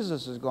presence of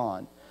Jesus is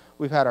gone.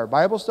 We've had our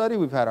Bible study,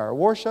 we've had our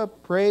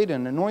worship, prayed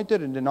and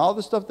anointed, and done all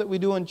the stuff that we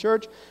do in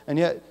church, and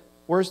yet,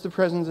 where's the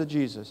presence of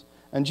Jesus?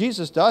 And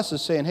Jesus to us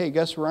is saying, hey,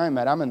 guess where I'm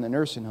at? I'm in the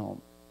nursing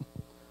home.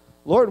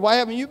 Lord, why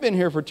haven't you been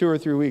here for 2 or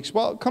 3 weeks?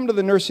 Well, come to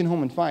the nursing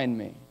home and find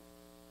me.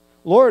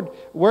 Lord,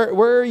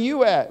 where are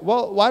you at?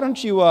 Well, why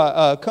don't you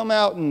come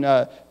out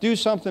and do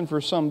something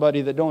for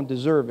somebody that don't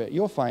deserve it?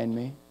 You'll find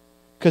me.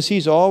 Because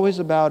he's always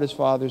about his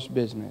Father's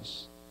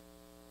business.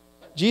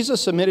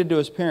 Jesus submitted to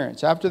his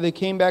parents. After they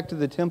came back to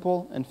the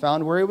temple and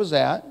found where he was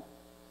at,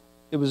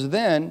 it was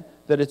then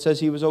that it says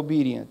he was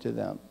obedient to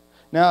them.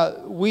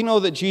 Now, we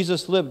know that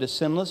Jesus lived a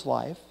sinless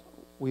life.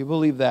 We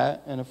believe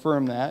that and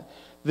affirm that.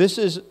 This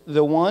is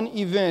the one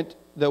event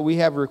that we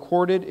have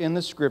recorded in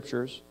the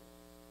Scriptures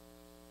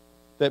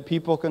that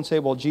people can say,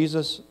 well,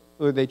 Jesus,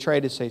 or they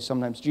try to say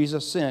sometimes,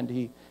 Jesus sinned.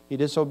 He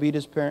disobeyed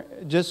his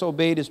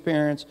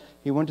parents.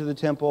 He went to the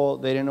temple.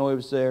 They didn't know he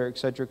was there,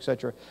 etc.,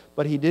 etc.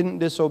 But he didn't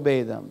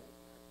disobey them.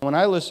 When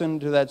I listen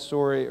to that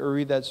story or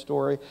read that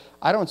story,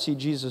 I don't see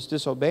Jesus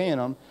disobeying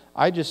them.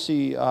 I just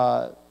see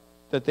that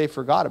they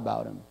forgot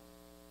about him.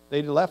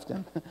 They left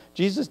him.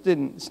 Jesus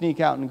didn't sneak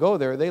out and go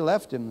there. They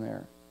left him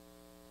there.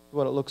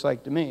 What it looks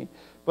like to me.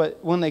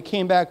 But when they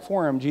came back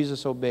for him,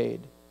 Jesus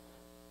obeyed.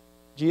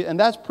 And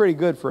that's pretty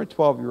good for a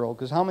 12-year-old,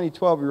 because how many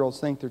 12-year-olds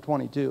think they're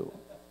 22?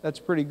 That's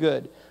pretty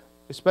good,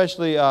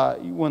 especially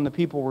when the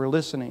people were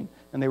listening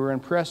and they were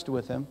impressed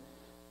with him.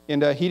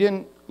 And he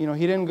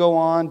didn't go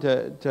on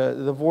to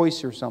The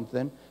Voice or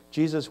something.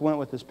 Jesus went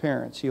with his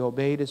parents. He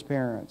obeyed his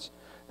parents.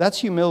 That's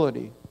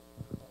humility.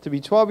 To be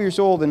 12 years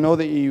old and know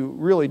that you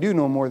really do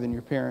know more than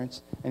your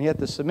parents, and you have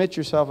to submit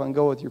yourself and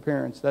go with your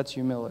parents, that's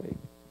humility.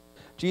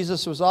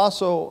 Jesus was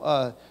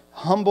also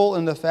humble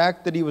in the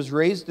fact that he was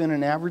raised in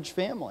an average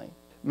family.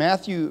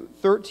 Matthew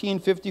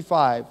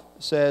 13:55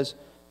 says,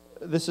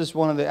 this is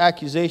one of the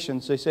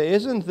accusations. They say,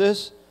 isn't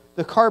this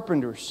the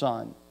carpenter's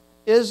son?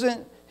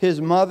 Isn't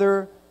his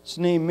mother's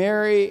name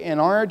Mary,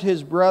 and aren't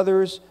his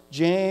brothers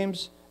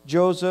James,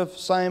 Joseph,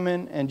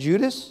 Simon, and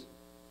Judas?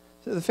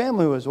 So the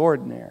family was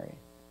ordinary.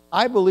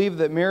 I believe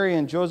that Mary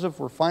and Joseph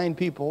were fine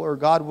people, or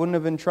God wouldn't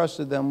have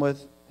entrusted them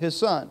with his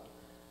son.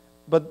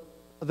 But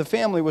the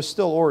family was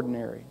still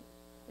ordinary.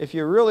 If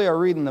you really are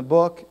reading the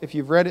book, if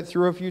you've read it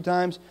through a few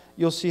times,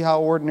 you'll see how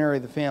ordinary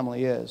the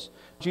family is.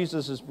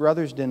 Jesus'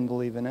 brothers didn't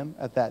believe in him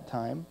at that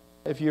time.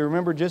 If you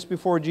remember, just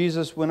before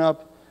Jesus went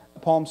up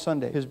Palm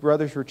Sunday, his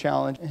brothers were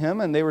challenging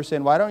him, and they were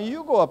saying, why don't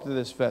you go up to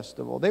this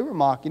festival? They were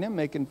mocking him,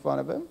 making fun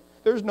of him.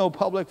 There's no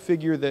public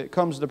figure that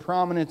comes to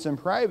prominence in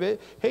private.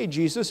 Hey,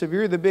 Jesus, if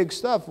you're the big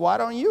stuff, why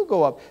don't you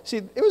go up? See,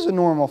 it was a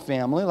normal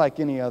family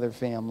like any other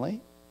family.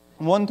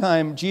 One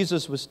time,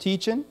 Jesus was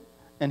teaching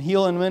and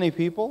healing many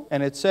people,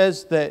 and it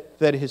says that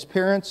his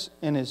parents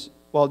and it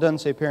doesn't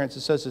say parents,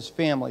 it says his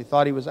family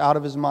thought he was out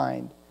of his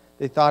mind.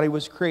 They thought he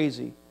was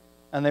crazy.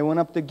 And they went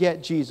up to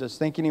get Jesus,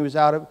 thinking he was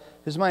out of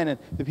his mind. And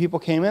the people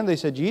came in, they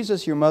said,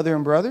 Jesus, your mother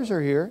and brothers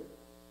are here.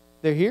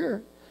 They're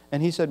here.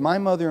 And he said, my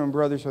mother and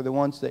brothers are the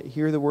ones that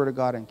hear the word of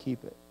God and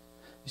keep it.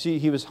 You see,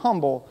 he was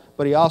humble,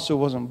 but he also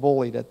wasn't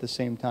bullied at the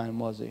same time,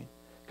 was he?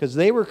 Because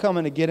they were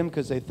coming to get him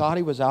because they thought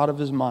he was out of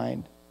his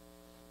mind.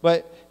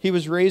 But he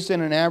was raised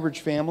in an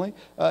average family.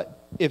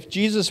 If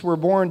Jesus were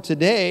born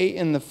today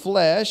in the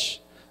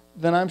flesh,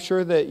 then I'm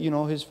sure that,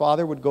 his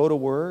father would go to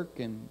work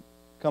and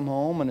come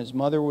home, and his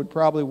mother would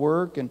probably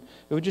work, and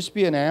it would just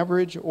be an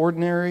average,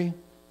 ordinary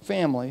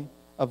family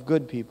of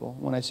good people.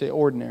 When I say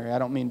ordinary, I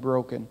don't mean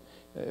broken.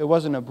 It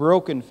wasn't a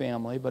broken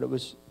family, but it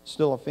was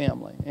still a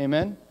family.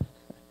 Amen?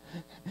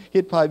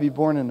 He'd probably be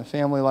born in a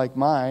family like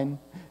mine.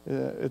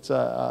 It's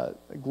a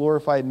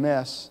glorified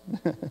mess.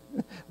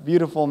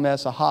 Beautiful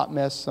mess, a hot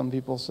mess, some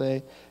people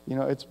say.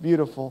 It's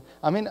beautiful.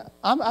 I mean,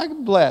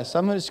 I'm blessed.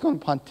 I'm just going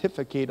to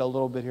pontificate a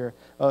little bit here.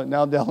 Oh,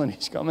 now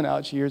Delaney's coming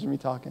out. She hears me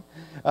talking.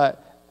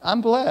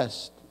 I'm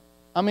blessed.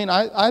 I mean,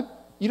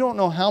 you don't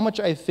know how much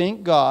I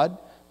thank God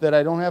that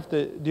I don't have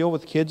to deal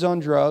with kids on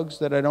drugs,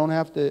 that I don't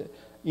have to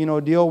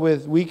deal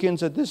with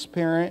weekends at this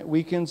parent,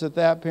 weekends at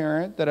that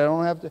parent, that I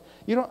don't have to.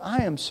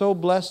 I am so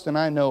blessed, and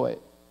I know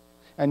it.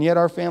 And yet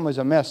our family's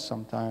a mess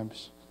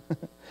sometimes.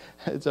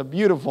 It's a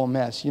beautiful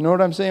mess. You know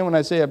what I'm saying when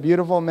I say a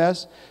beautiful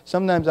mess?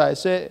 Sometimes I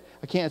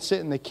can't sit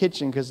in the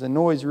kitchen because the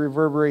noise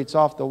reverberates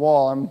off the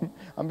wall.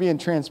 I'm being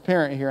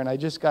transparent here, and I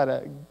just got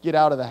to get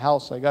out of the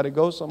house. I got to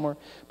go somewhere.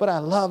 But I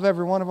love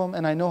every one of them,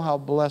 and I know how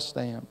blessed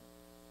I am.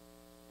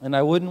 And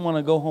I wouldn't want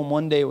to go home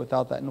one day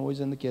without that noise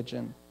in the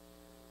kitchen.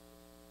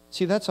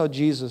 See, that's how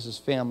Jesus'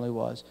 family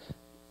was.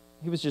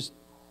 He was just,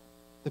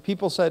 the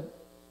people said,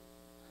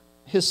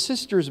 his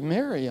sisters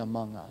marry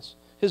among us.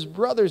 His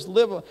brothers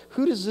live.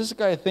 Who does this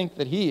guy think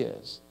that he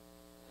is?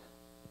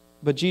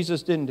 But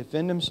Jesus didn't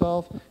defend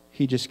himself.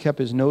 He just kept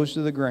his nose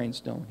to the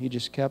grindstone. He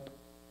just kept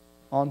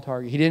on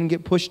target. He didn't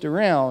get pushed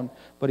around,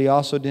 but he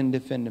also didn't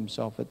defend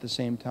himself at the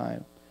same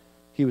time.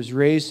 He was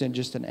raised in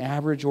just an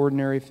average,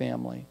 ordinary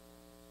family.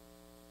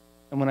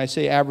 And when I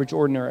say average,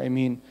 ordinary, I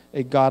mean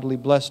a godly,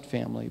 blessed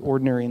family,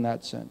 ordinary in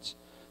that sense.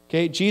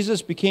 Okay,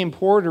 Jesus became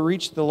poor to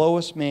reach the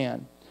lowest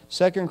man.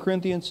 2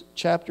 Corinthians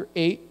chapter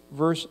 8,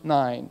 verse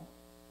 9.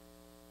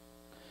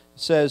 It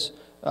says,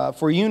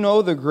 for you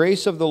know the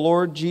grace of the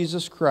Lord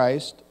Jesus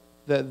Christ,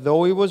 that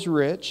though he was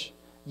rich,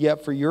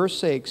 yet for your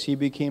sakes he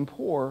became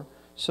poor,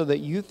 so that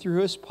you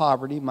through his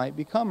poverty might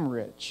become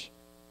rich.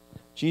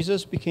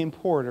 Jesus became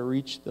poor to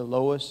reach the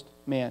lowest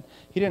man.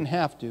 He didn't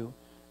have to.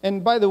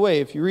 And by the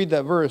way, if you read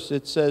that verse,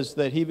 it says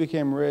that he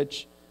became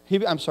rich. He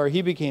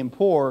became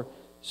poor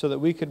so that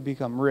we could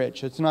become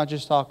rich. It's not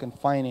just talking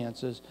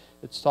finances.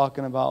 It's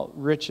talking about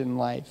rich in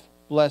life,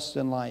 blessed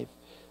in life.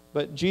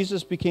 But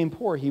Jesus became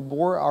poor. He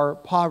bore our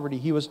poverty.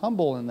 He was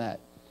humble in that.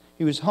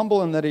 He was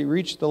humble in that he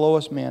reached the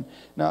lowest man.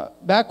 Now,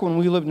 back when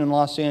we lived in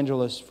Los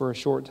Angeles for a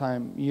short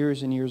time,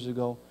 years and years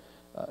ago,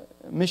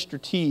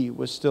 Mr. T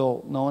was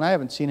still known. I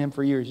haven't seen him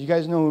for years. You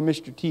guys know who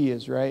Mr. T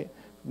is, right?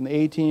 From the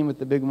A-Team with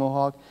the big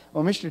mohawk.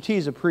 Well, Mr. T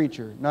is a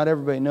preacher. Not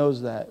everybody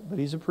knows that, but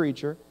he's a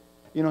preacher.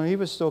 You know, he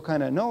was still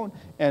kind of known,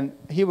 and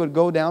he would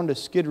go down to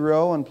Skid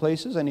Row and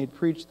places, and he'd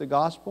preach the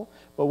gospel.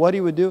 But what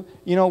he would do,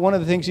 you know, one of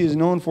the things he is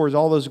known for is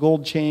all those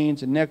gold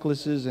chains and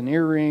necklaces and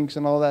earrings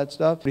and all that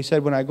stuff. But he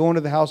said, when I go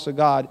into the house of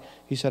God,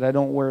 he said, I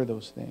don't wear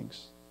those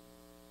things.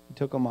 He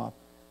took them off.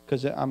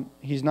 because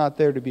he's not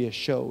there to be a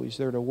show. He's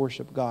there to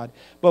worship God.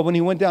 But when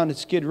he went down to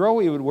Skid Row,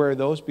 he would wear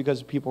those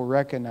because people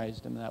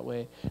recognized him that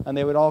way. And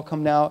they would all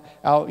come out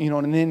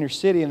in the inner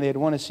city, and they'd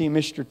want to see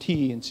Mr.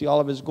 T and see all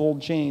of his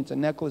gold chains and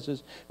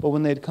necklaces. But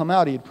when they'd come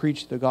out, he'd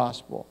preach the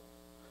gospel.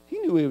 He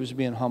knew he was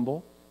being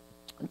humble.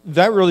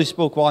 That really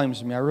spoke volumes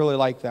to me. I really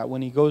like that.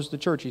 When he goes to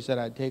church, he said,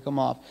 I'd take them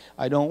off.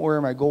 I don't wear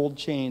my gold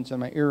chains and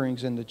my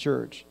earrings into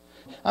church.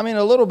 I mean,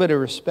 a little bit of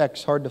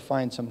respect's hard to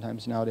find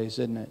sometimes nowadays,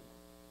 isn't it?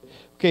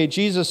 Okay,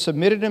 Jesus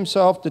submitted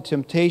himself to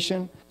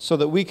temptation so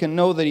that we can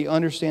know that he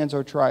understands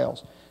our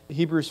trials.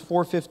 Hebrews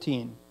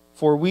 4:15.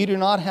 For we do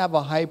not have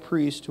a high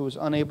priest who is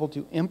unable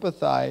to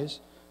empathize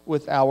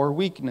with our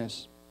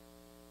weakness,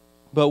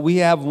 but we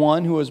have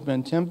one who has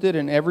been tempted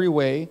in every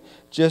way,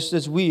 just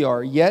as we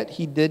are, yet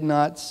he did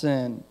not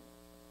sin.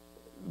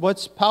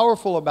 What's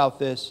powerful about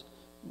this,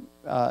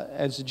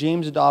 as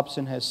James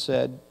Dobson has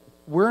said,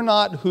 we're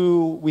not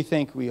who we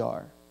think we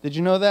are. Did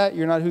you know that?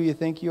 You're not who you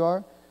think you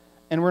are?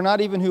 And we're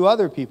not even who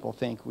other people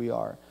think we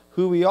are.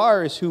 Who we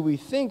are is who we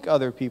think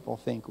other people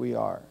think we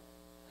are.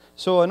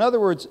 So in other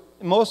words,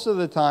 most of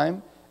the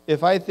time,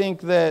 if I think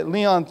that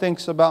Leon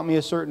thinks about me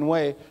a certain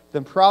way,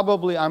 then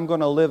probably I'm going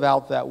to live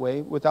out that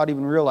way without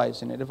even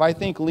realizing it. If I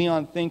think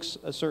Leon thinks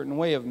a certain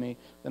way of me,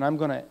 then I'm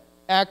going to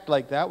act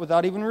like that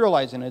without even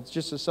realizing it. It's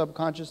just a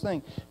subconscious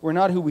thing. We're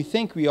not who we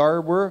think we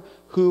are. We're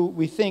who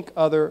we think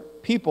other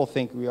people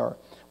think we are.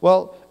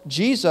 Well,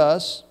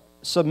 Jesus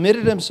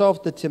submitted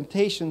himself to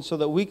temptation so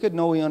that we could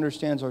know he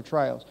understands our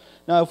trials.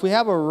 Now, if we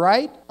have a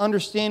right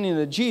understanding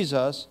of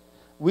Jesus,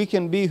 we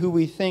can be who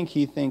we think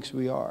he thinks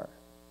we are.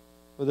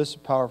 Well, this is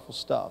powerful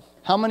stuff.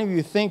 How many of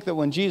you think that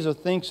when Jesus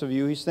thinks of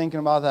you, he's thinking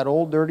about that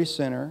old dirty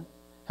sinner?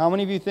 How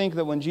many of you think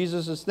that when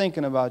Jesus is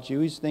thinking about you,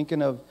 he's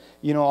thinking of,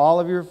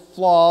 all of your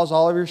flaws,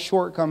 all of your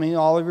shortcomings,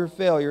 all of your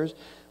failures?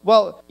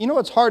 Well,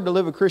 it's hard to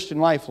live a Christian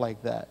life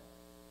like that.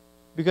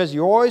 Because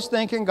you're always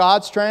thinking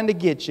God's trying to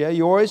get you.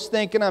 You're always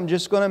thinking, I'm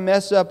just going to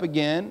mess up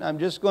again. I'm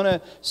just going to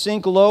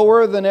sink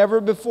lower than ever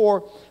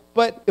before.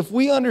 But if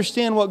we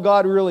understand what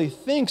God really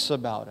thinks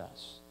about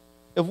us,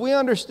 if we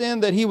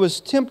understand that he was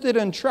tempted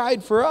and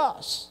tried for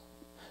us,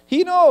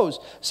 he knows.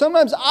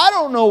 Sometimes I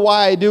don't know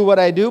why I do what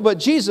I do, but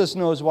Jesus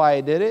knows why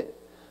I did it.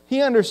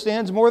 He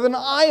understands more than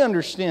I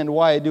understand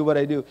why I do what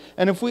I do.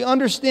 And if we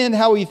understand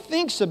how he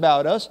thinks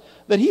about us,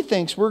 that he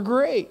thinks we're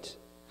great.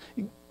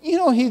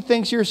 He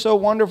thinks you're so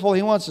wonderful,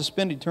 he wants to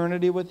spend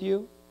eternity with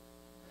you.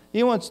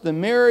 He wants to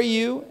marry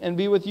you and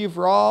be with you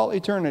for all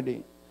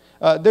eternity.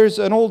 There's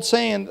an old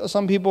saying,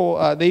 some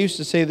people, they used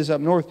to say this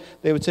up north,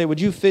 they would say, would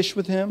you fish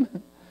with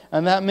him?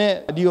 And that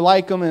meant, do you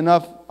like him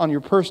enough on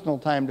your personal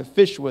time to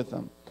fish with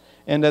him?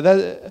 And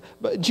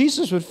but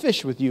Jesus would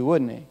fish with you,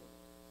 wouldn't he?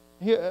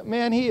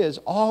 He is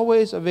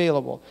always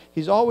available.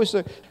 He's always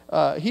there.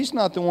 He's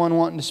not the one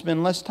wanting to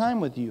spend less time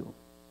with you.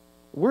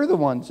 We're the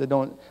ones that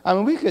don't. I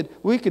mean,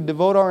 we could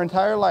devote our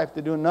entire life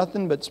to doing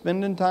nothing but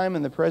spending time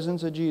in the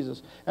presence of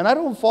Jesus. And I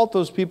don't fault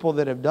those people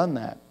that have done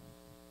that.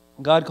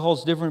 God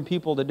calls different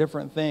people to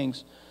different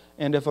things.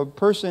 And if a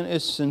person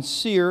is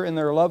sincere in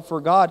their love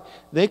for God,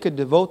 they could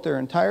devote their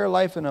entire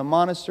life in a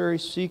monastery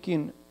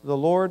seeking the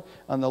Lord,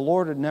 and the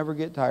Lord would never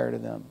get tired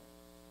of them.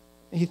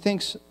 He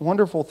thinks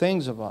wonderful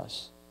things of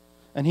us.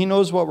 And he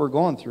knows what we're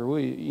going through.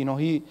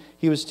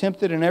 He was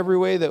tempted in every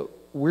way that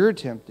we're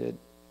tempted,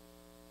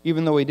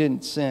 even though he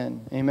didn't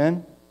sin.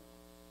 Amen?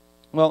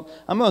 Well,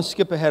 I'm going to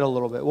skip ahead a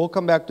little bit. We'll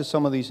come back to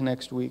some of these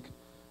next week.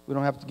 We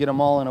don't have to get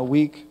them all in a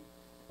week.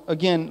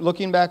 Again,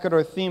 looking back at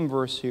our theme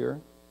verse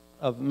here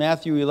of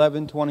Matthew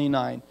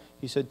 11:29,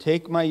 he said,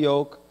 take my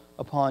yoke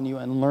upon you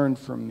and learn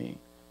from me,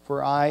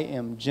 for I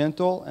am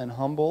gentle and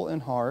humble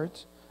in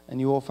heart, and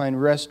you will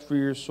find rest for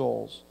your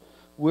souls.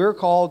 We're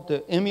called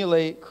to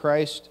emulate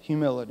Christ's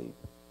humility.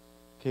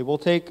 Okay, we'll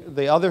take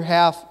the other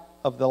half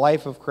of the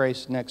life of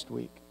Christ next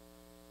week.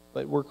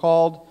 But we're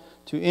called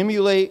to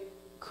emulate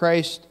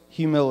Christ's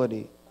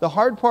humility. The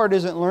hard part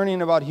isn't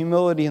learning about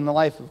humility in the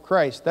life of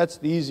Christ. That's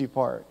the easy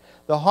part.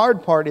 The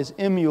hard part is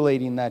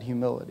emulating that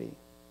humility.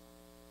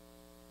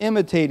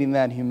 Imitating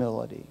that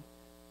humility.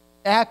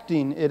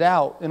 Acting it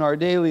out in our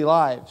daily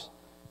lives.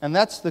 And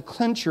that's the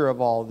clincher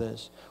of all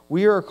this.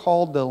 We are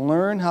called to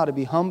learn how to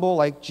be humble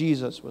like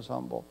Jesus was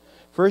humble.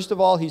 First of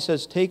all, he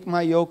says, take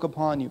my yoke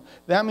upon you.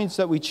 That means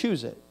that we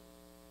choose it.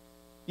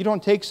 You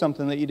don't take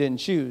something that you didn't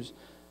choose.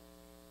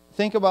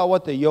 Think about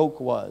what the yoke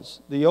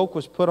was. The yoke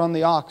was put on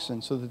the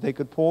oxen so that they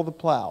could pull the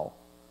plow.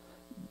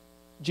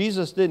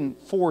 Jesus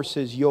didn't force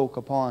his yoke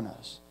upon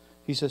us.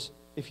 He says,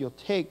 if you'll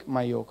take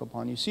my yoke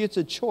upon you. See, it's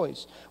a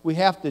choice. We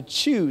have to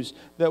choose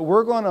that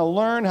we're going to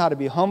learn how to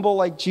be humble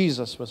like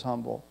Jesus was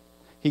humble.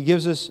 He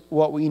gives us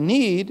what we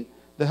need,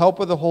 the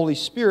help of the Holy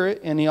Spirit,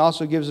 and he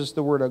also gives us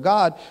the Word of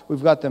God.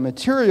 We've got the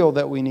material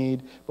that we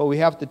need, but we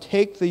have to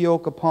take the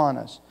yoke upon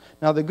us.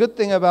 Now, the good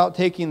thing about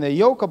taking the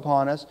yoke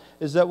upon us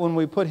is that when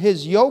we put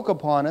his yoke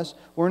upon us,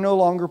 we're no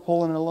longer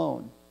pulling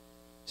alone.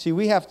 See,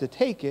 we have to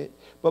take it,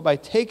 but by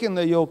taking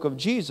the yoke of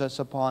Jesus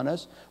upon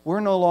us,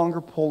 we're no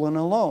longer pulling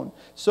alone.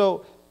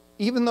 So,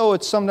 even though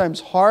it's sometimes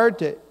hard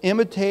to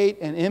imitate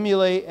and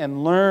emulate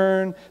and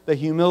learn the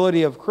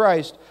humility of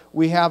Christ,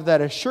 we have that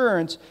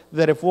assurance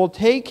that if we'll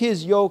take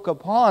His yoke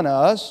upon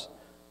us,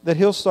 that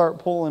He'll start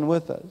pulling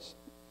with us.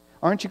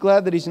 Aren't you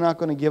glad that He's not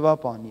going to give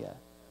up on you?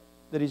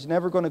 That He's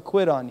never going to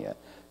quit on you?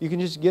 You can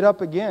just get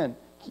up again.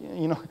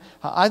 You know,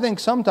 I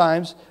think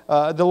sometimes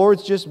the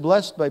Lord's just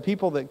blessed by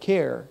people that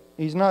care.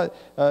 He's not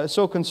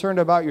so concerned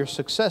about your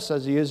success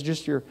as He is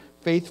just your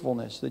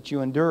faithfulness, that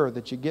you endure,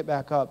 that you get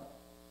back up.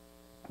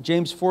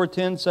 James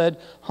 4:10 said,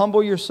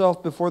 "Humble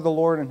yourself before the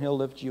Lord and He'll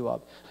lift you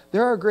up."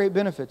 There are great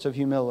benefits of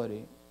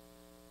humility.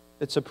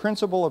 It's a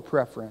principle of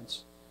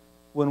preference.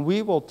 When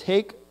we will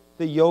take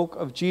the yoke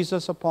of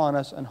Jesus upon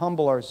us and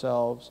humble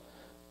ourselves,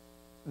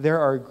 there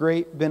are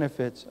great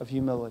benefits of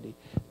humility.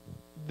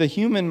 The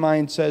human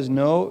mind says,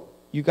 no,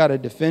 you got to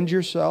defend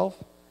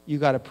yourself, you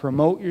got to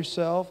promote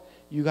yourself,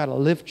 you got to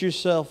lift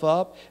yourself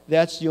up.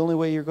 That's the only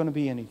way you're going to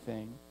be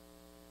anything.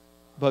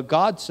 But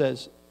God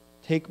says,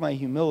 take my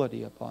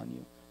humility upon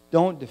you.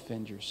 Don't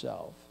defend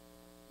yourself.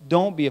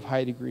 Don't be of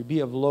high degree,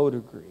 be of low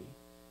degree.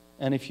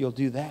 And if you'll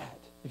do that,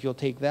 if you'll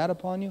take that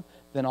upon you,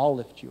 then I'll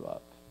lift you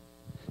up.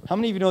 How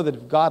many of you know that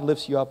if God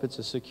lifts you up, it's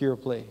a secure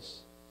place?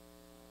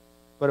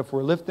 But if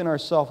we're lifting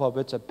ourselves up,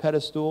 it's a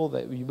pedestal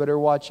that you better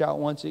watch out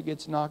once it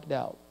gets knocked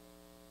out.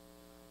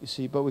 You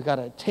see, but we've got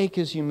to take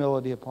His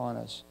humility upon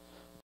us.